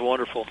sounds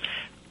wonderful.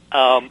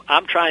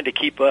 I'm trying to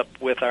keep up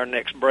with our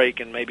next break,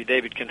 and maybe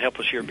David can help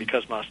us here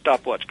because my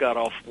stopwatch got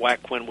off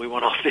whack when we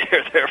went off the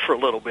air there for a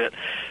little bit.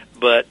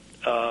 But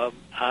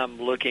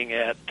I'm looking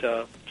at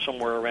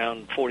somewhere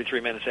around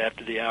 43 minutes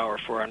after the hour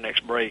for our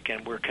next break,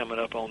 and we're coming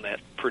up on that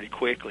pretty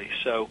quickly.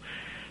 So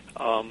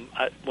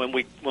when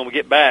we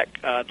get back,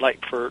 I'd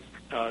like for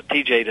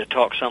TJ to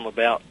talk some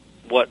about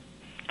what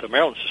the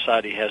Maryland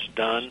Society has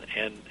done,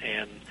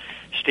 and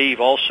Steve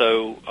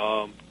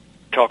also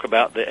talk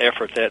about the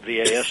effort that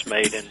VAS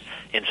made in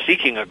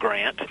seeking a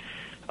grant.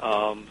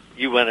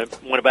 You went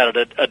about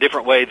it a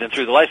different way than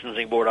through the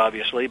licensing board,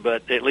 obviously,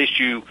 but at least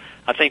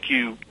I think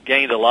you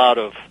gained a lot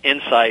of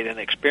insight and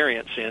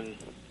experience in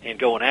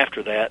going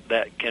after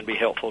that can be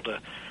helpful to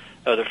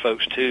other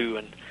folks too.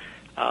 And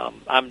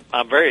I'm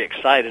very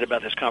excited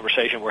about this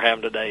conversation we're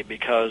having today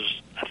because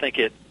I think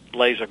it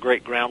lays a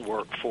great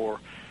groundwork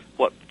for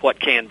what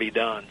can be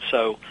done.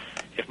 So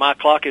if my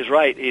clock is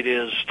right, it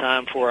is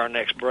time for our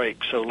next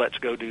break. So let's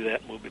go do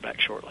that, and we'll be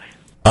back shortly.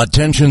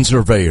 Attention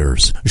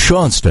surveyors,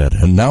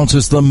 Schonstedt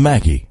announces the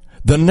Maggie,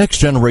 the next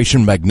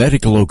generation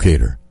magnetic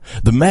locator.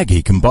 The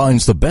Maggie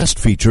combines the best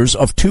features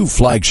of two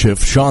flagship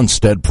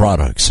Schonstedt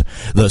products,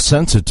 the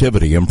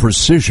sensitivity and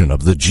precision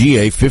of the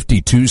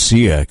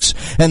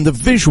GA52CX and the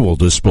visual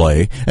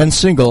display and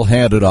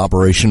single-handed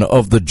operation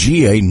of the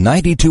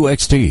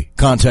GA92XT.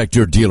 Contact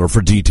your dealer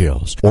for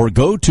details or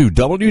go to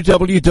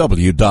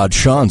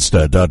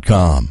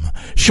www.schonstedt.com.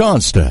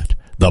 Schonstedt,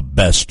 the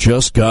best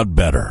just got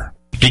better.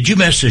 Did you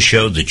miss a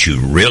show that you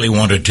really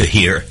wanted to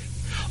hear?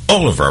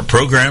 All of our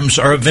programs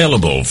are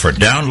available for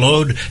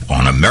download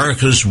on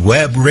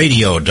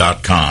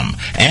americaswebradio.com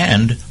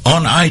and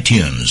on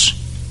iTunes.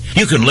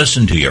 You can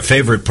listen to your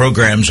favorite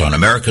programs on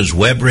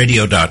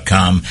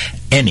americaswebradio.com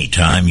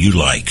anytime you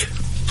like.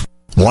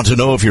 Want to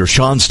know if your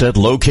Schonstedt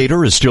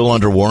locator is still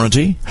under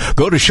warranty?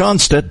 Go to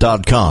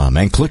Schonstedt.com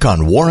and click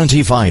on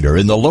Warranty Finder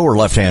in the lower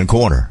left-hand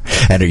corner.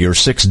 Enter your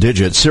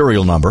 6-digit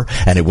serial number,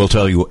 and it will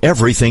tell you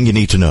everything you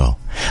need to know.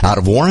 Out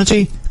of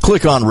warranty?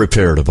 Click on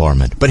Repair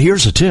Department. But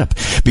here's a tip.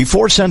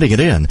 Before sending it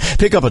in,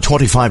 pick up a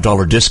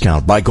 $25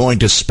 discount by going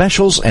to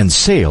Specials and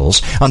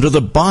Sales under the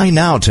Buy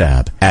Now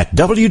tab at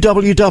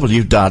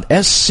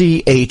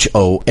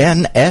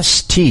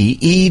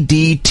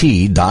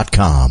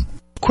www.schonstedt.com.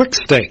 Quick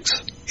Stakes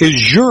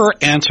is your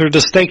answer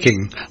to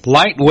staking.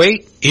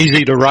 Lightweight,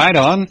 easy to ride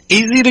on,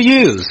 easy to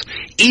use,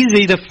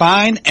 easy to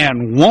find,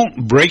 and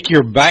won't break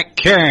your back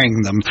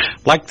carrying them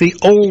like the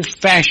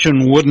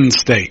old-fashioned wooden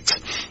stakes.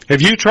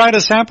 Have you tried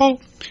a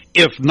sample?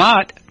 If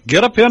not,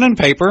 get a pen and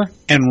paper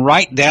and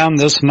write down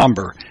this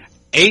number,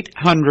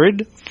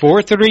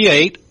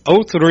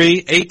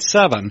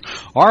 800-438-0387,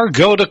 or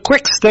go to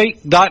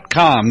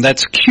quickstake.com,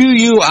 that's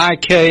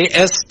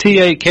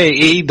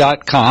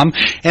QUIKSTAKE.com,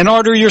 and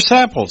order your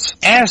samples.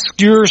 Ask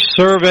your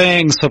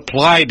surveying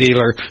supply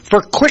dealer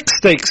for Quick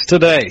Stakes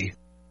today.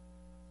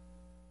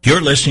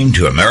 You're listening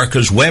to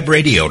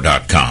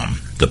AmericasWebRadio.com,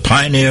 the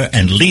pioneer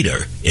and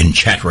leader in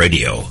chat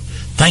radio.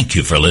 Thank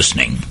you for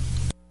listening.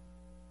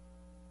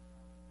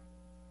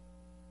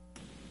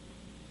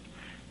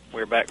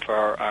 We're back for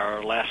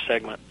our last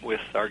segment with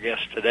our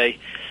guest today,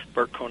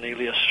 Burk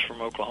Cornelius from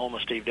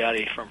Oklahoma, Steve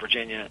Douty from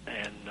Virginia,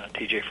 and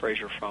TJ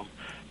Frazier from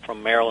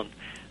Maryland.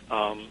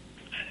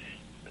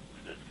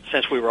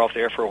 Since we were off the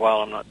air for a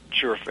while, I'm not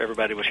sure if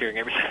everybody was hearing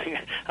everything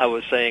I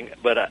was saying,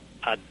 but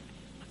I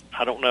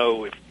don't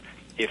know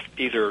if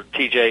either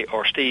TJ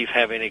or Steve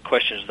have any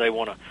questions they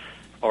want to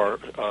or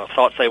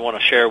thoughts they want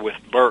to share with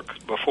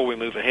Burk before we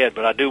move ahead.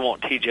 But I do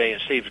want TJ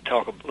and Steve to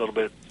talk a little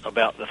bit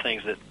about the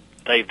things that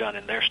they've done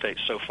in their states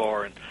so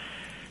far and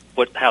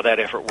how that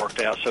effort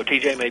worked out. So,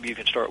 TJ, maybe you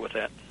can start with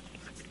that.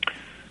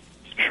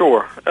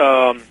 Sure.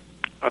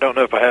 I don't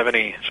know if I have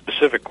any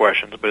specific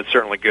questions, but it's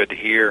certainly good to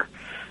hear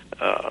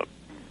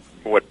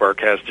what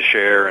Burk has to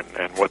share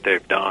and what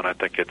they've done. I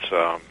think it's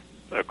a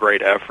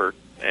great effort,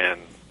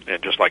 and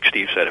just like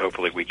Steve said,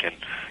 hopefully we can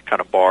kind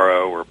of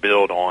borrow or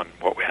build on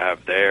what we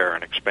have there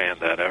and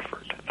expand that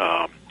effort.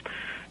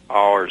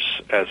 Ours,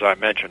 as I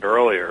mentioned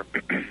earlier,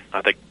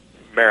 I think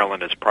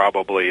Maryland is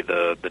probably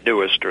the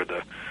newest or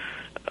the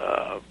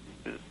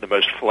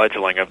most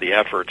fledgling of the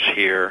efforts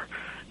here.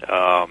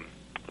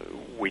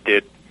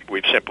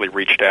 We've simply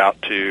reached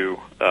out to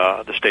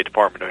the State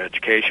Department of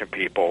Education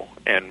people,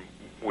 and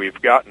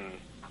we've gotten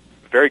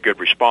very good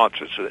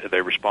responses.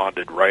 They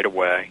responded right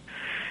away,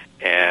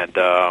 and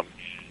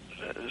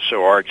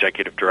so our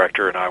executive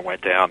director and I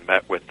went down,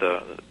 met with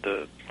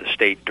the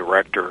state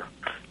director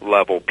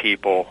level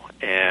people,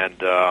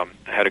 and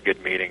had a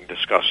good meeting,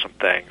 discussed some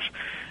things.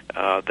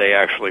 They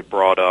actually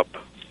brought up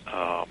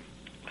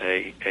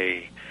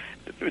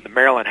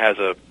Maryland has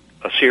a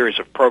series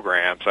of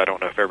programs. I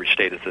don't know if every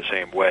state is the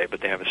same way,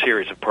 but they have a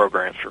series of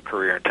programs for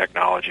career and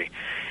technology,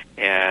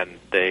 and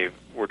they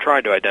were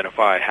trying to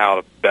identify how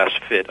to best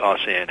fit us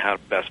in, how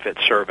to best fit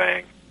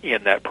surveying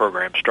in that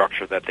program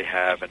structure that they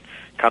have, and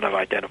kind of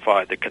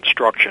identified the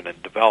construction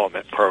and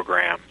development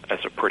program as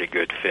a pretty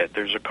good fit.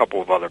 There's a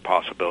couple of other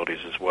possibilities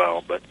as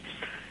well, but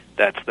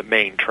that's the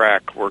main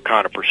track we're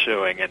kind of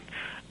pursuing. And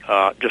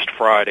just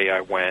Friday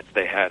I went,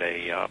 they had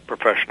a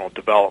professional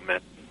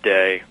development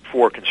day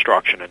for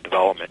construction and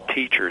development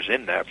teachers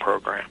in that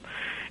program.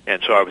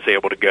 And so I was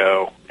able to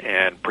go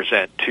and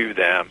present to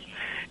them,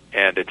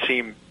 and it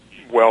seemed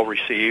well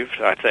received,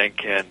 I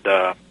think, and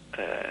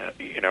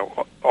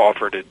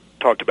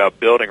talked about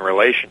building a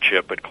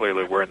relationship, but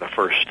clearly we're in the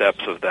first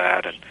steps of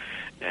that,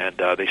 and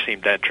they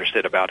seemed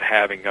interested about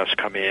having us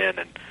come in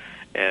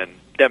and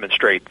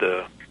demonstrate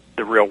the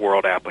real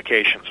world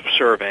applications of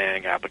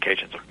surveying,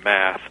 applications of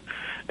math,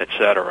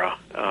 etc.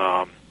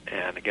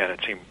 And again,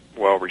 it seemed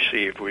well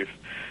received. We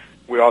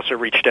also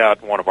reached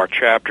out, one of our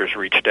chapters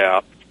reached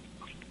out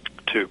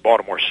to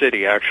Baltimore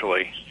City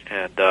actually,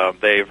 and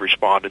they've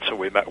responded, so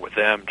we met with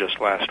them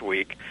just last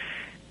week,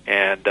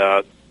 and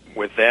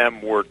with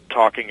them we're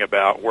talking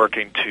about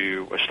working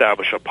to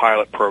establish a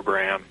pilot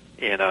program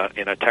in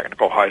a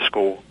technical high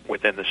school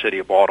within the city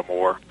of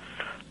Baltimore,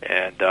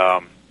 and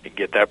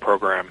get that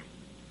program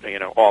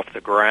off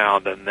the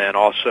ground. And then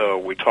also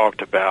we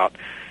talked about,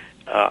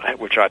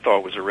 which I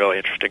thought was a really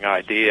interesting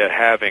idea,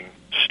 having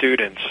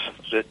students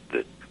that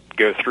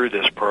go through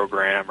this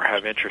program or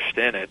have interest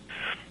in it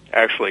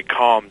actually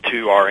come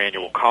to our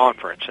annual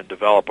conference and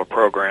develop a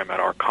program at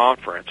our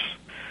conference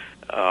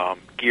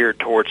geared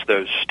towards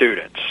those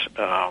students,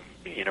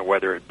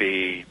 whether it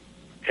be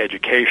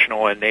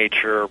educational in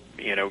nature,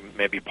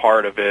 maybe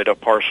part of it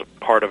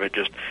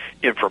just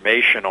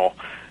informational,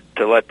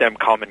 to let them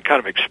come and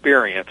kind of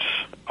experience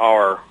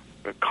our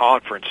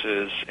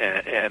conferences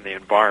and the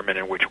environment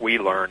in which we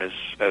learn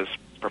as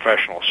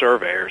professional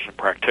surveyors and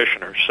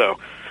practitioners. So,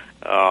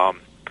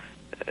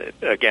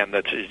 again,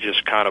 that's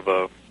just kind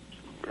of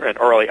an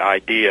early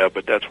idea,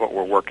 but that's what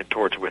we're working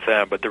towards with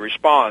them. But the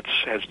response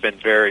has been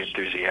very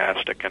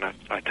enthusiastic, and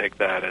I take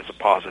that as a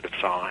positive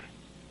sign.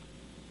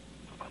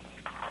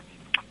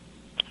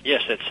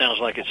 Yes, it sounds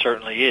like it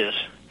certainly is.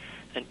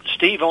 And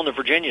Steve, on the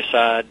Virginia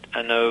side,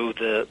 I know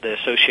the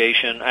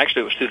association,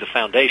 actually it was through the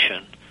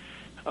foundation,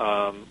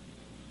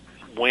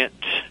 went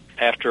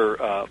after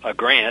a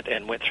grant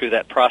and went through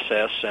that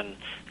process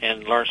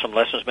and learned some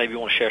lessons. Maybe you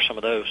want to share some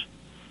of those.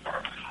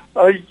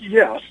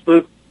 Yes.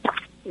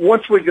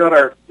 Once we got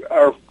our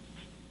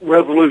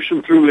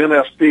resolution through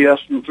NSPS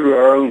and through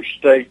our own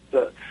state,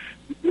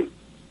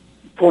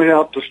 point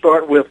out to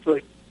start with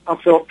I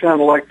felt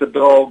kind of like the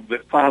dog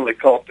that finally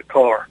caught the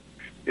car.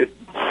 It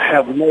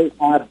have no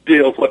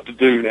idea what to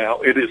do now.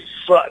 It is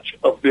such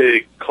a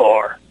big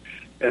car,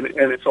 and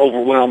it's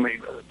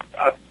overwhelming.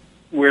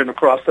 We're in the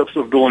process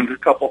of doing a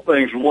couple of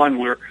things. One,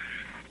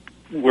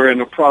 we're in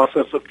the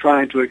process of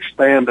trying to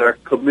expand our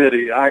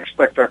committee. I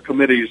expect our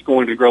committee is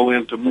going to grow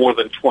into more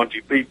than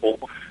 20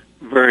 people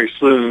very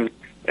soon,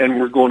 and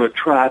we're going to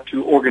try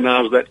to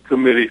organize that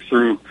committee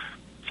through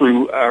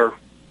our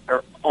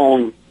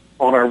own.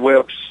 On our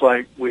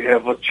website, we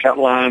have a chat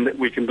line that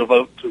we can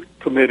devote to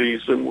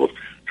committees, and we'll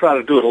try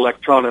to do it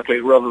electronically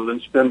rather than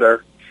spend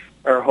our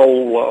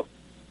whole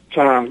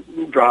time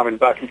driving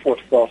back and forth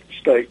across the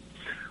state.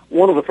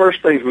 One of the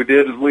first things we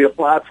did is we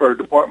applied for a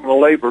Department of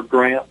Labor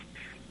grant,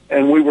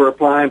 and we were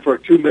applying for a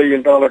 $2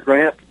 million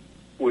grant.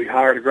 We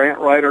hired a grant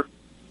writer,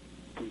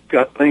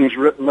 got things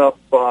written up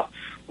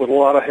with a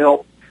lot of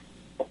help,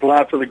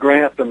 applied for the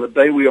grant, and the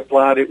day we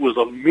applied, it was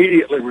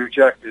immediately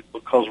rejected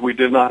because we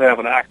did not have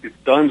an active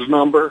DUNS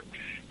number,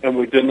 and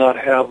we did not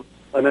have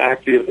an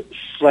active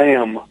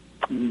SAM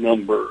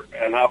number.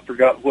 And I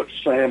forgot what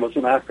SAM is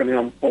an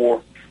acronym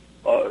for.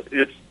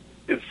 It's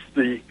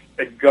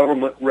a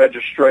government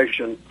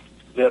registration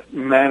that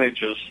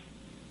manages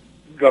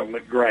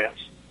government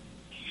grants.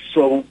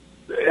 So,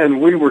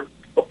 and we were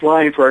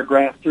applying for a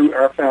grant through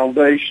our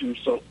foundation.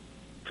 So,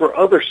 for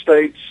other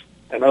states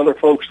and other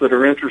folks that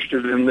are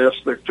interested in this,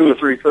 there are two or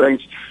three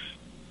things.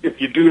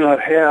 If you do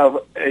not have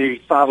a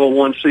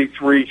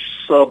 501c3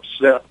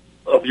 subset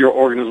of your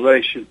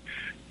organization,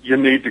 you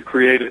need to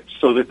create it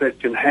so that they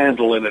can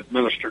handle and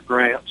administer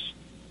grants.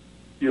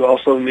 You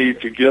also need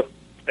to get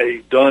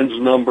a DUNS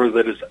number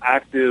that is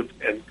active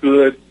and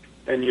good,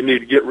 and you need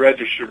to get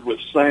registered with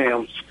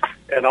SAMS.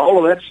 And all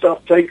of that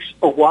stuff takes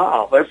a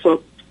while. That's a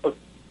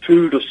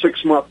 2 to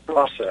 6 month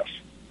process.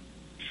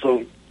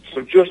 So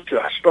just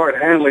to start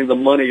handling the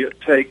money it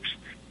takes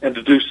and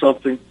to do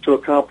something, to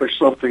accomplish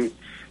something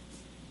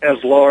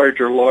as large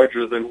or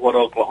larger than what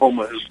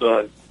Oklahoma has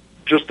done,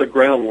 just the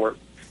groundwork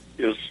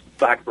is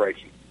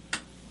backbreaking.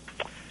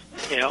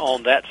 You know,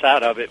 on that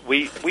side of it,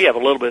 we have a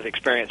little bit of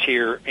experience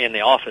here in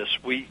the office.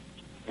 We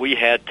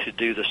had to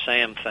do the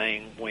SAM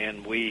thing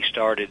when we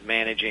started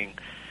managing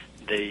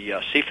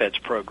the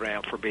CFEDS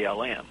program for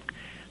BLM.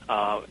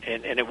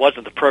 And it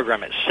wasn't the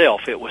program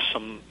itself, it was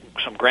some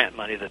grant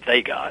money that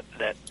they got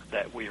that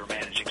we were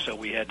managing, so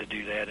we had to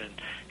do that,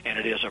 and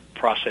it is a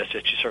process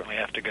that you certainly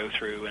have to go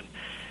through. And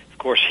of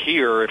course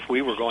here, if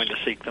we were going to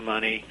seek the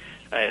money,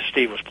 as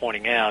Steve was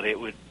pointing out, it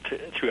would,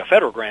 through a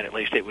federal grant at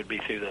least, it would be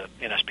through the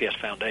NSPS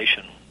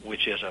Foundation,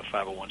 which is a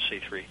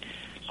 501c3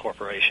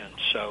 corporation.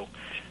 So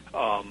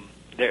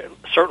there are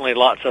certainly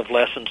lots of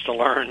lessons to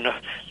learn,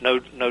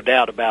 no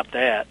doubt about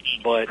that,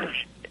 but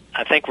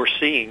I think we're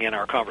seeing in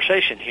our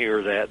conversation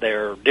here that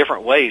there are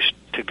different ways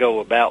to go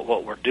about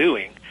what we're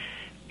doing,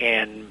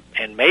 and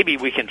maybe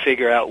we can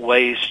figure out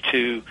ways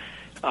to,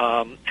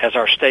 as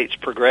our states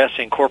progress,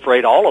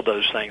 incorporate all of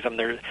those things. I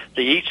mean,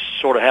 they each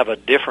sort of have a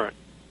different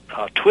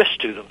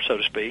twist to them, so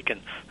to speak,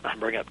 and I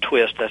bring up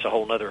twist, that's a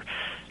whole other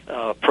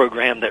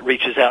program that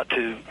reaches out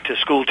to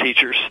school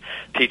teachers,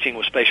 Teaching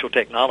with Spatial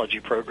Technology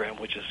program,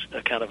 which is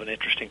a kind of an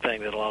interesting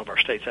thing that a lot of our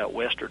states out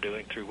west are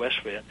doing through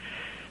WestFed.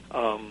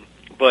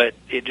 But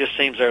it just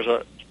seems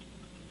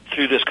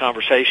through this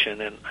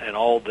conversation and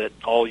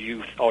all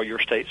your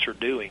states are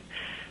doing,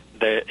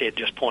 that it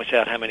just points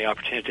out how many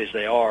opportunities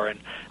there are. And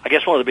I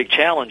guess one of the big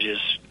challenges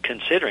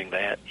considering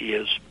that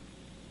is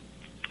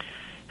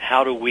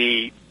how do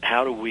we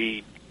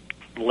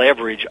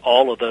leverage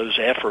all of those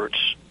efforts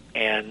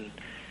and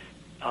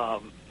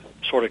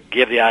sort of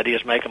give the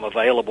ideas, make them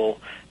available,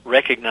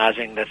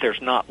 recognizing that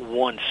there's not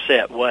one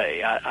set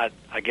way.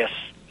 I guess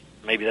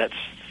maybe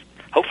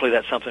hopefully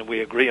that's something we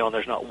agree on.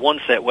 There's not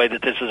one set way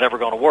that this is ever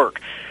going to work,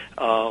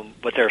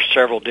 but there are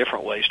several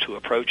different ways to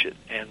approach it,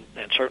 and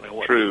certainly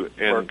what true.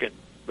 And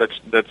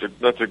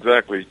that's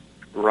exactly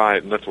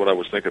right, and that's what I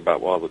was thinking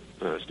about while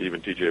Steve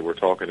and TJ were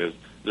talking. Is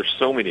there's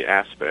so many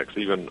aspects.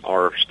 Even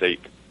our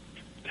state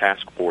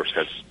task force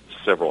has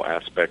several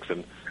aspects,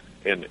 and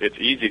it's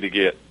easy to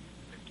get,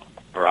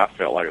 or I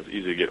felt like it's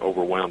easy to get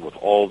overwhelmed with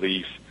all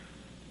these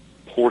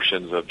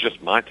portions of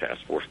just my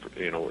task force,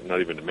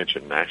 not even to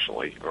mention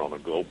nationally or on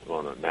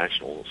a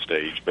national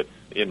stage, but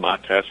in my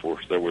task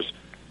force there was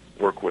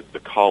work with the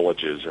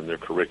colleges and their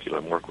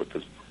curriculum, work with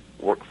the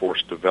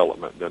workforce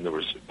development, then there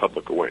was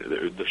public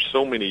awareness. There's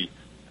so many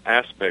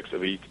aspects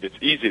of each. It's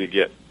easy to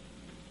get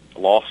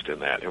lost in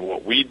that, and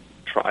what we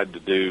tried to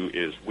do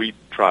is we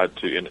tried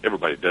to, and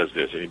everybody does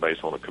this, anybody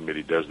that's on a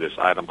committee does this,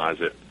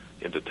 itemize it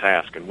into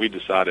tasks, and we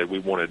decided we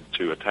wanted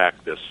to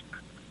attack this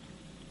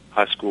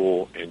high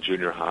school and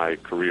junior high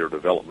career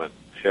development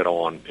head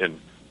on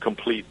and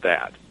complete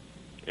that.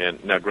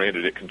 And now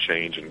granted it can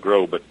change and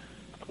grow, but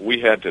we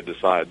had to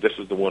decide this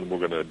is the one we're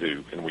going to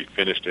do, and we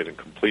finished it and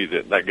completed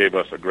it. And that gave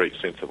us a great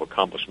sense of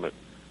accomplishment,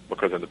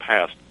 because in the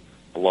past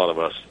a lot of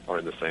us are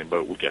in the same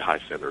boat. We get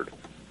high-centered.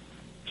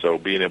 So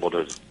being able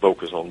to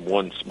focus on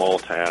one small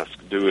task,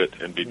 do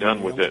it, and be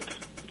done with it,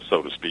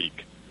 so to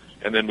speak,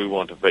 and then move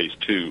on to phase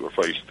 2 or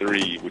phase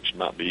 3, which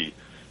might be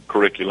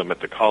curriculum at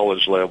the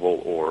college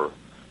level or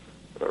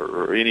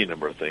any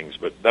number of things.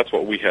 But that's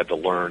what we had to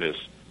learn is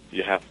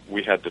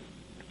we had to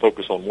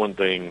focus on one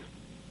thing,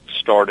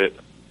 start it,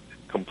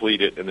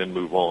 complete it, and then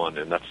move on.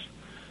 And that's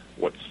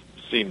what's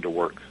seemed to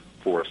work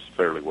for us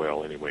fairly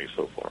well anyway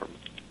so far.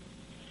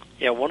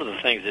 Yeah, one of the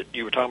things that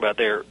you were talking about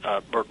there,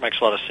 Burk, makes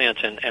a lot of sense.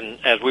 And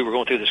as we were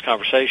going through this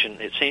conversation,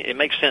 it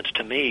makes sense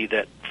to me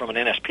that from an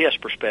NSPS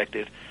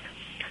perspective,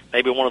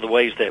 maybe one of the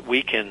ways that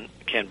we can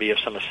be of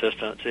some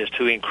assistance is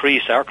to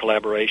increase our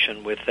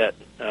collaboration with that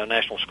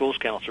National Schools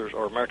Counselors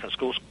or American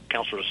Schools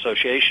Counselors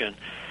Association,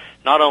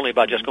 not only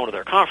by just going to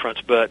their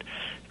conference, but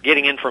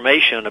getting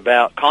information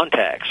about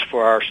contacts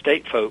for our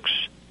state folks,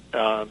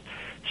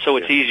 so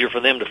it's easier for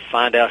them to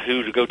find out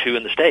who to go to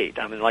in the state.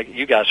 I mean, like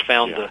you guys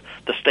found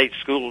the State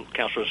School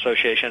Counselors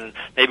Association, and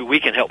maybe we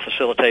can help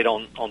facilitate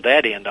on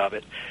that end of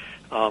it.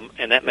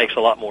 And that makes a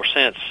lot more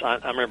sense.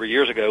 I remember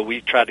years ago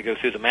we tried to go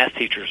through the Math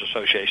Teachers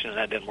Association, and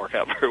that didn't work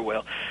out very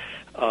well.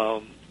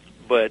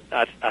 But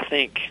I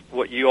think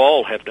what you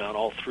all have done,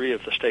 all three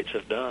of the states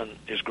have done,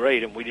 is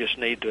great, and we just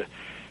need to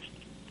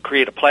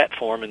create a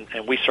platform,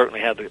 and we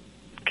certainly have the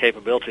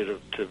capability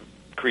to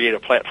create a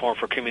platform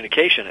for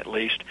communication, at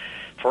least,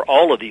 for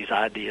all of these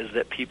ideas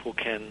that people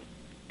can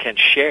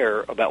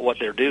share about what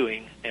they're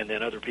doing, and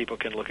then other people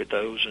can look at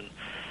those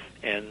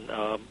and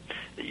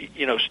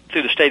you know,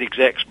 through the state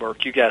execs,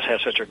 Burk, you guys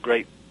have such a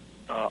great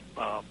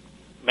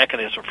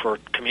mechanism for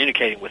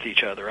communicating with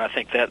each other. I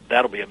think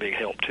that'll be a big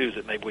help too.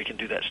 That maybe we can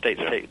do that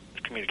state-to-state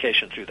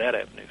communication through that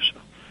avenue. So.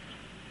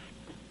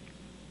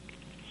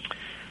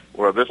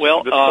 Well, this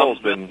call's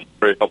been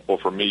very helpful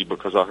for me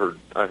because I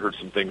heard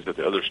some things that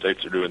the other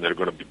states are doing that are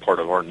going to be part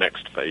of our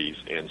next phase,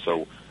 and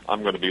so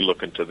I'm going to be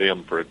looking to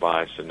them for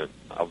advice, and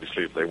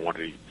obviously if they want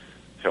any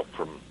help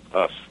from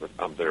us,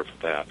 I'm there for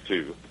that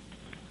too.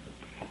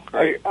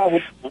 I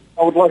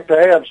would like to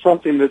add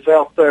something that's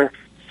out there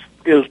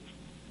is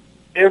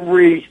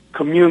every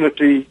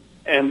community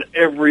and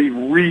every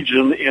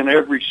region in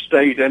every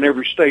state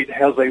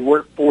has a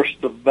workforce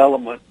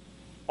development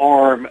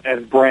arm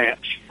and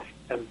branch.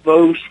 And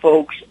those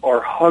folks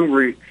are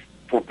hungry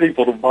for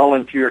people to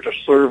volunteer to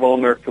serve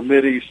on their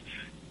committees.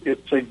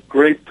 It's a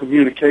great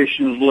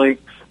communications link.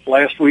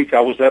 Last week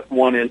I was at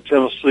one in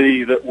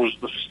Tennessee that was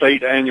the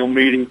state annual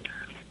meeting.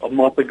 A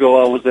month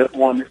ago I was at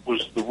one that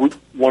was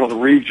one of the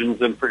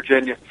regions in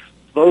Virginia.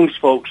 Those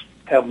folks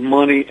have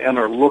money and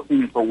are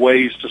looking for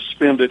ways to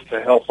spend it to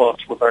help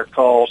us with our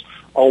cause.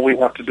 All we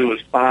have to do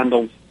is find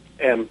them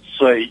and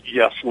say,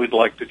 yes, we'd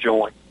like to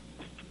join.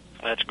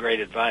 That's great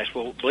advice.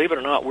 Well, believe it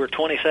or not, we're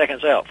 20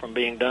 seconds out from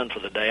being done for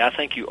the day. I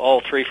thank you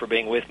all three for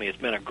being with me. It's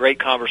been a great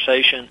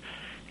conversation,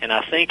 and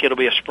I think it'll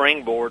be a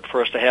springboard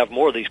for us to have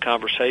more of these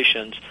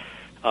conversations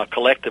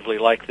collectively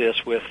like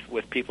this with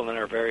people in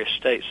our various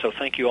states. So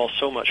thank you all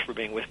so much for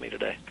being with me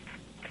today.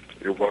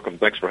 You're welcome.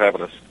 Thanks for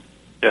having us.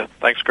 Yeah,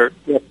 thanks, Curt.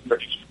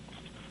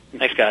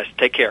 Thanks, guys.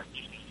 Take care.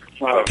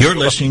 You're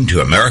listening to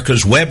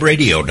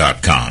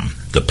America'sWebRadio.com,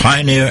 the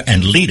pioneer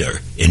and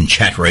leader in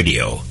chat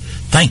radio.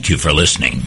 Thank you for listening.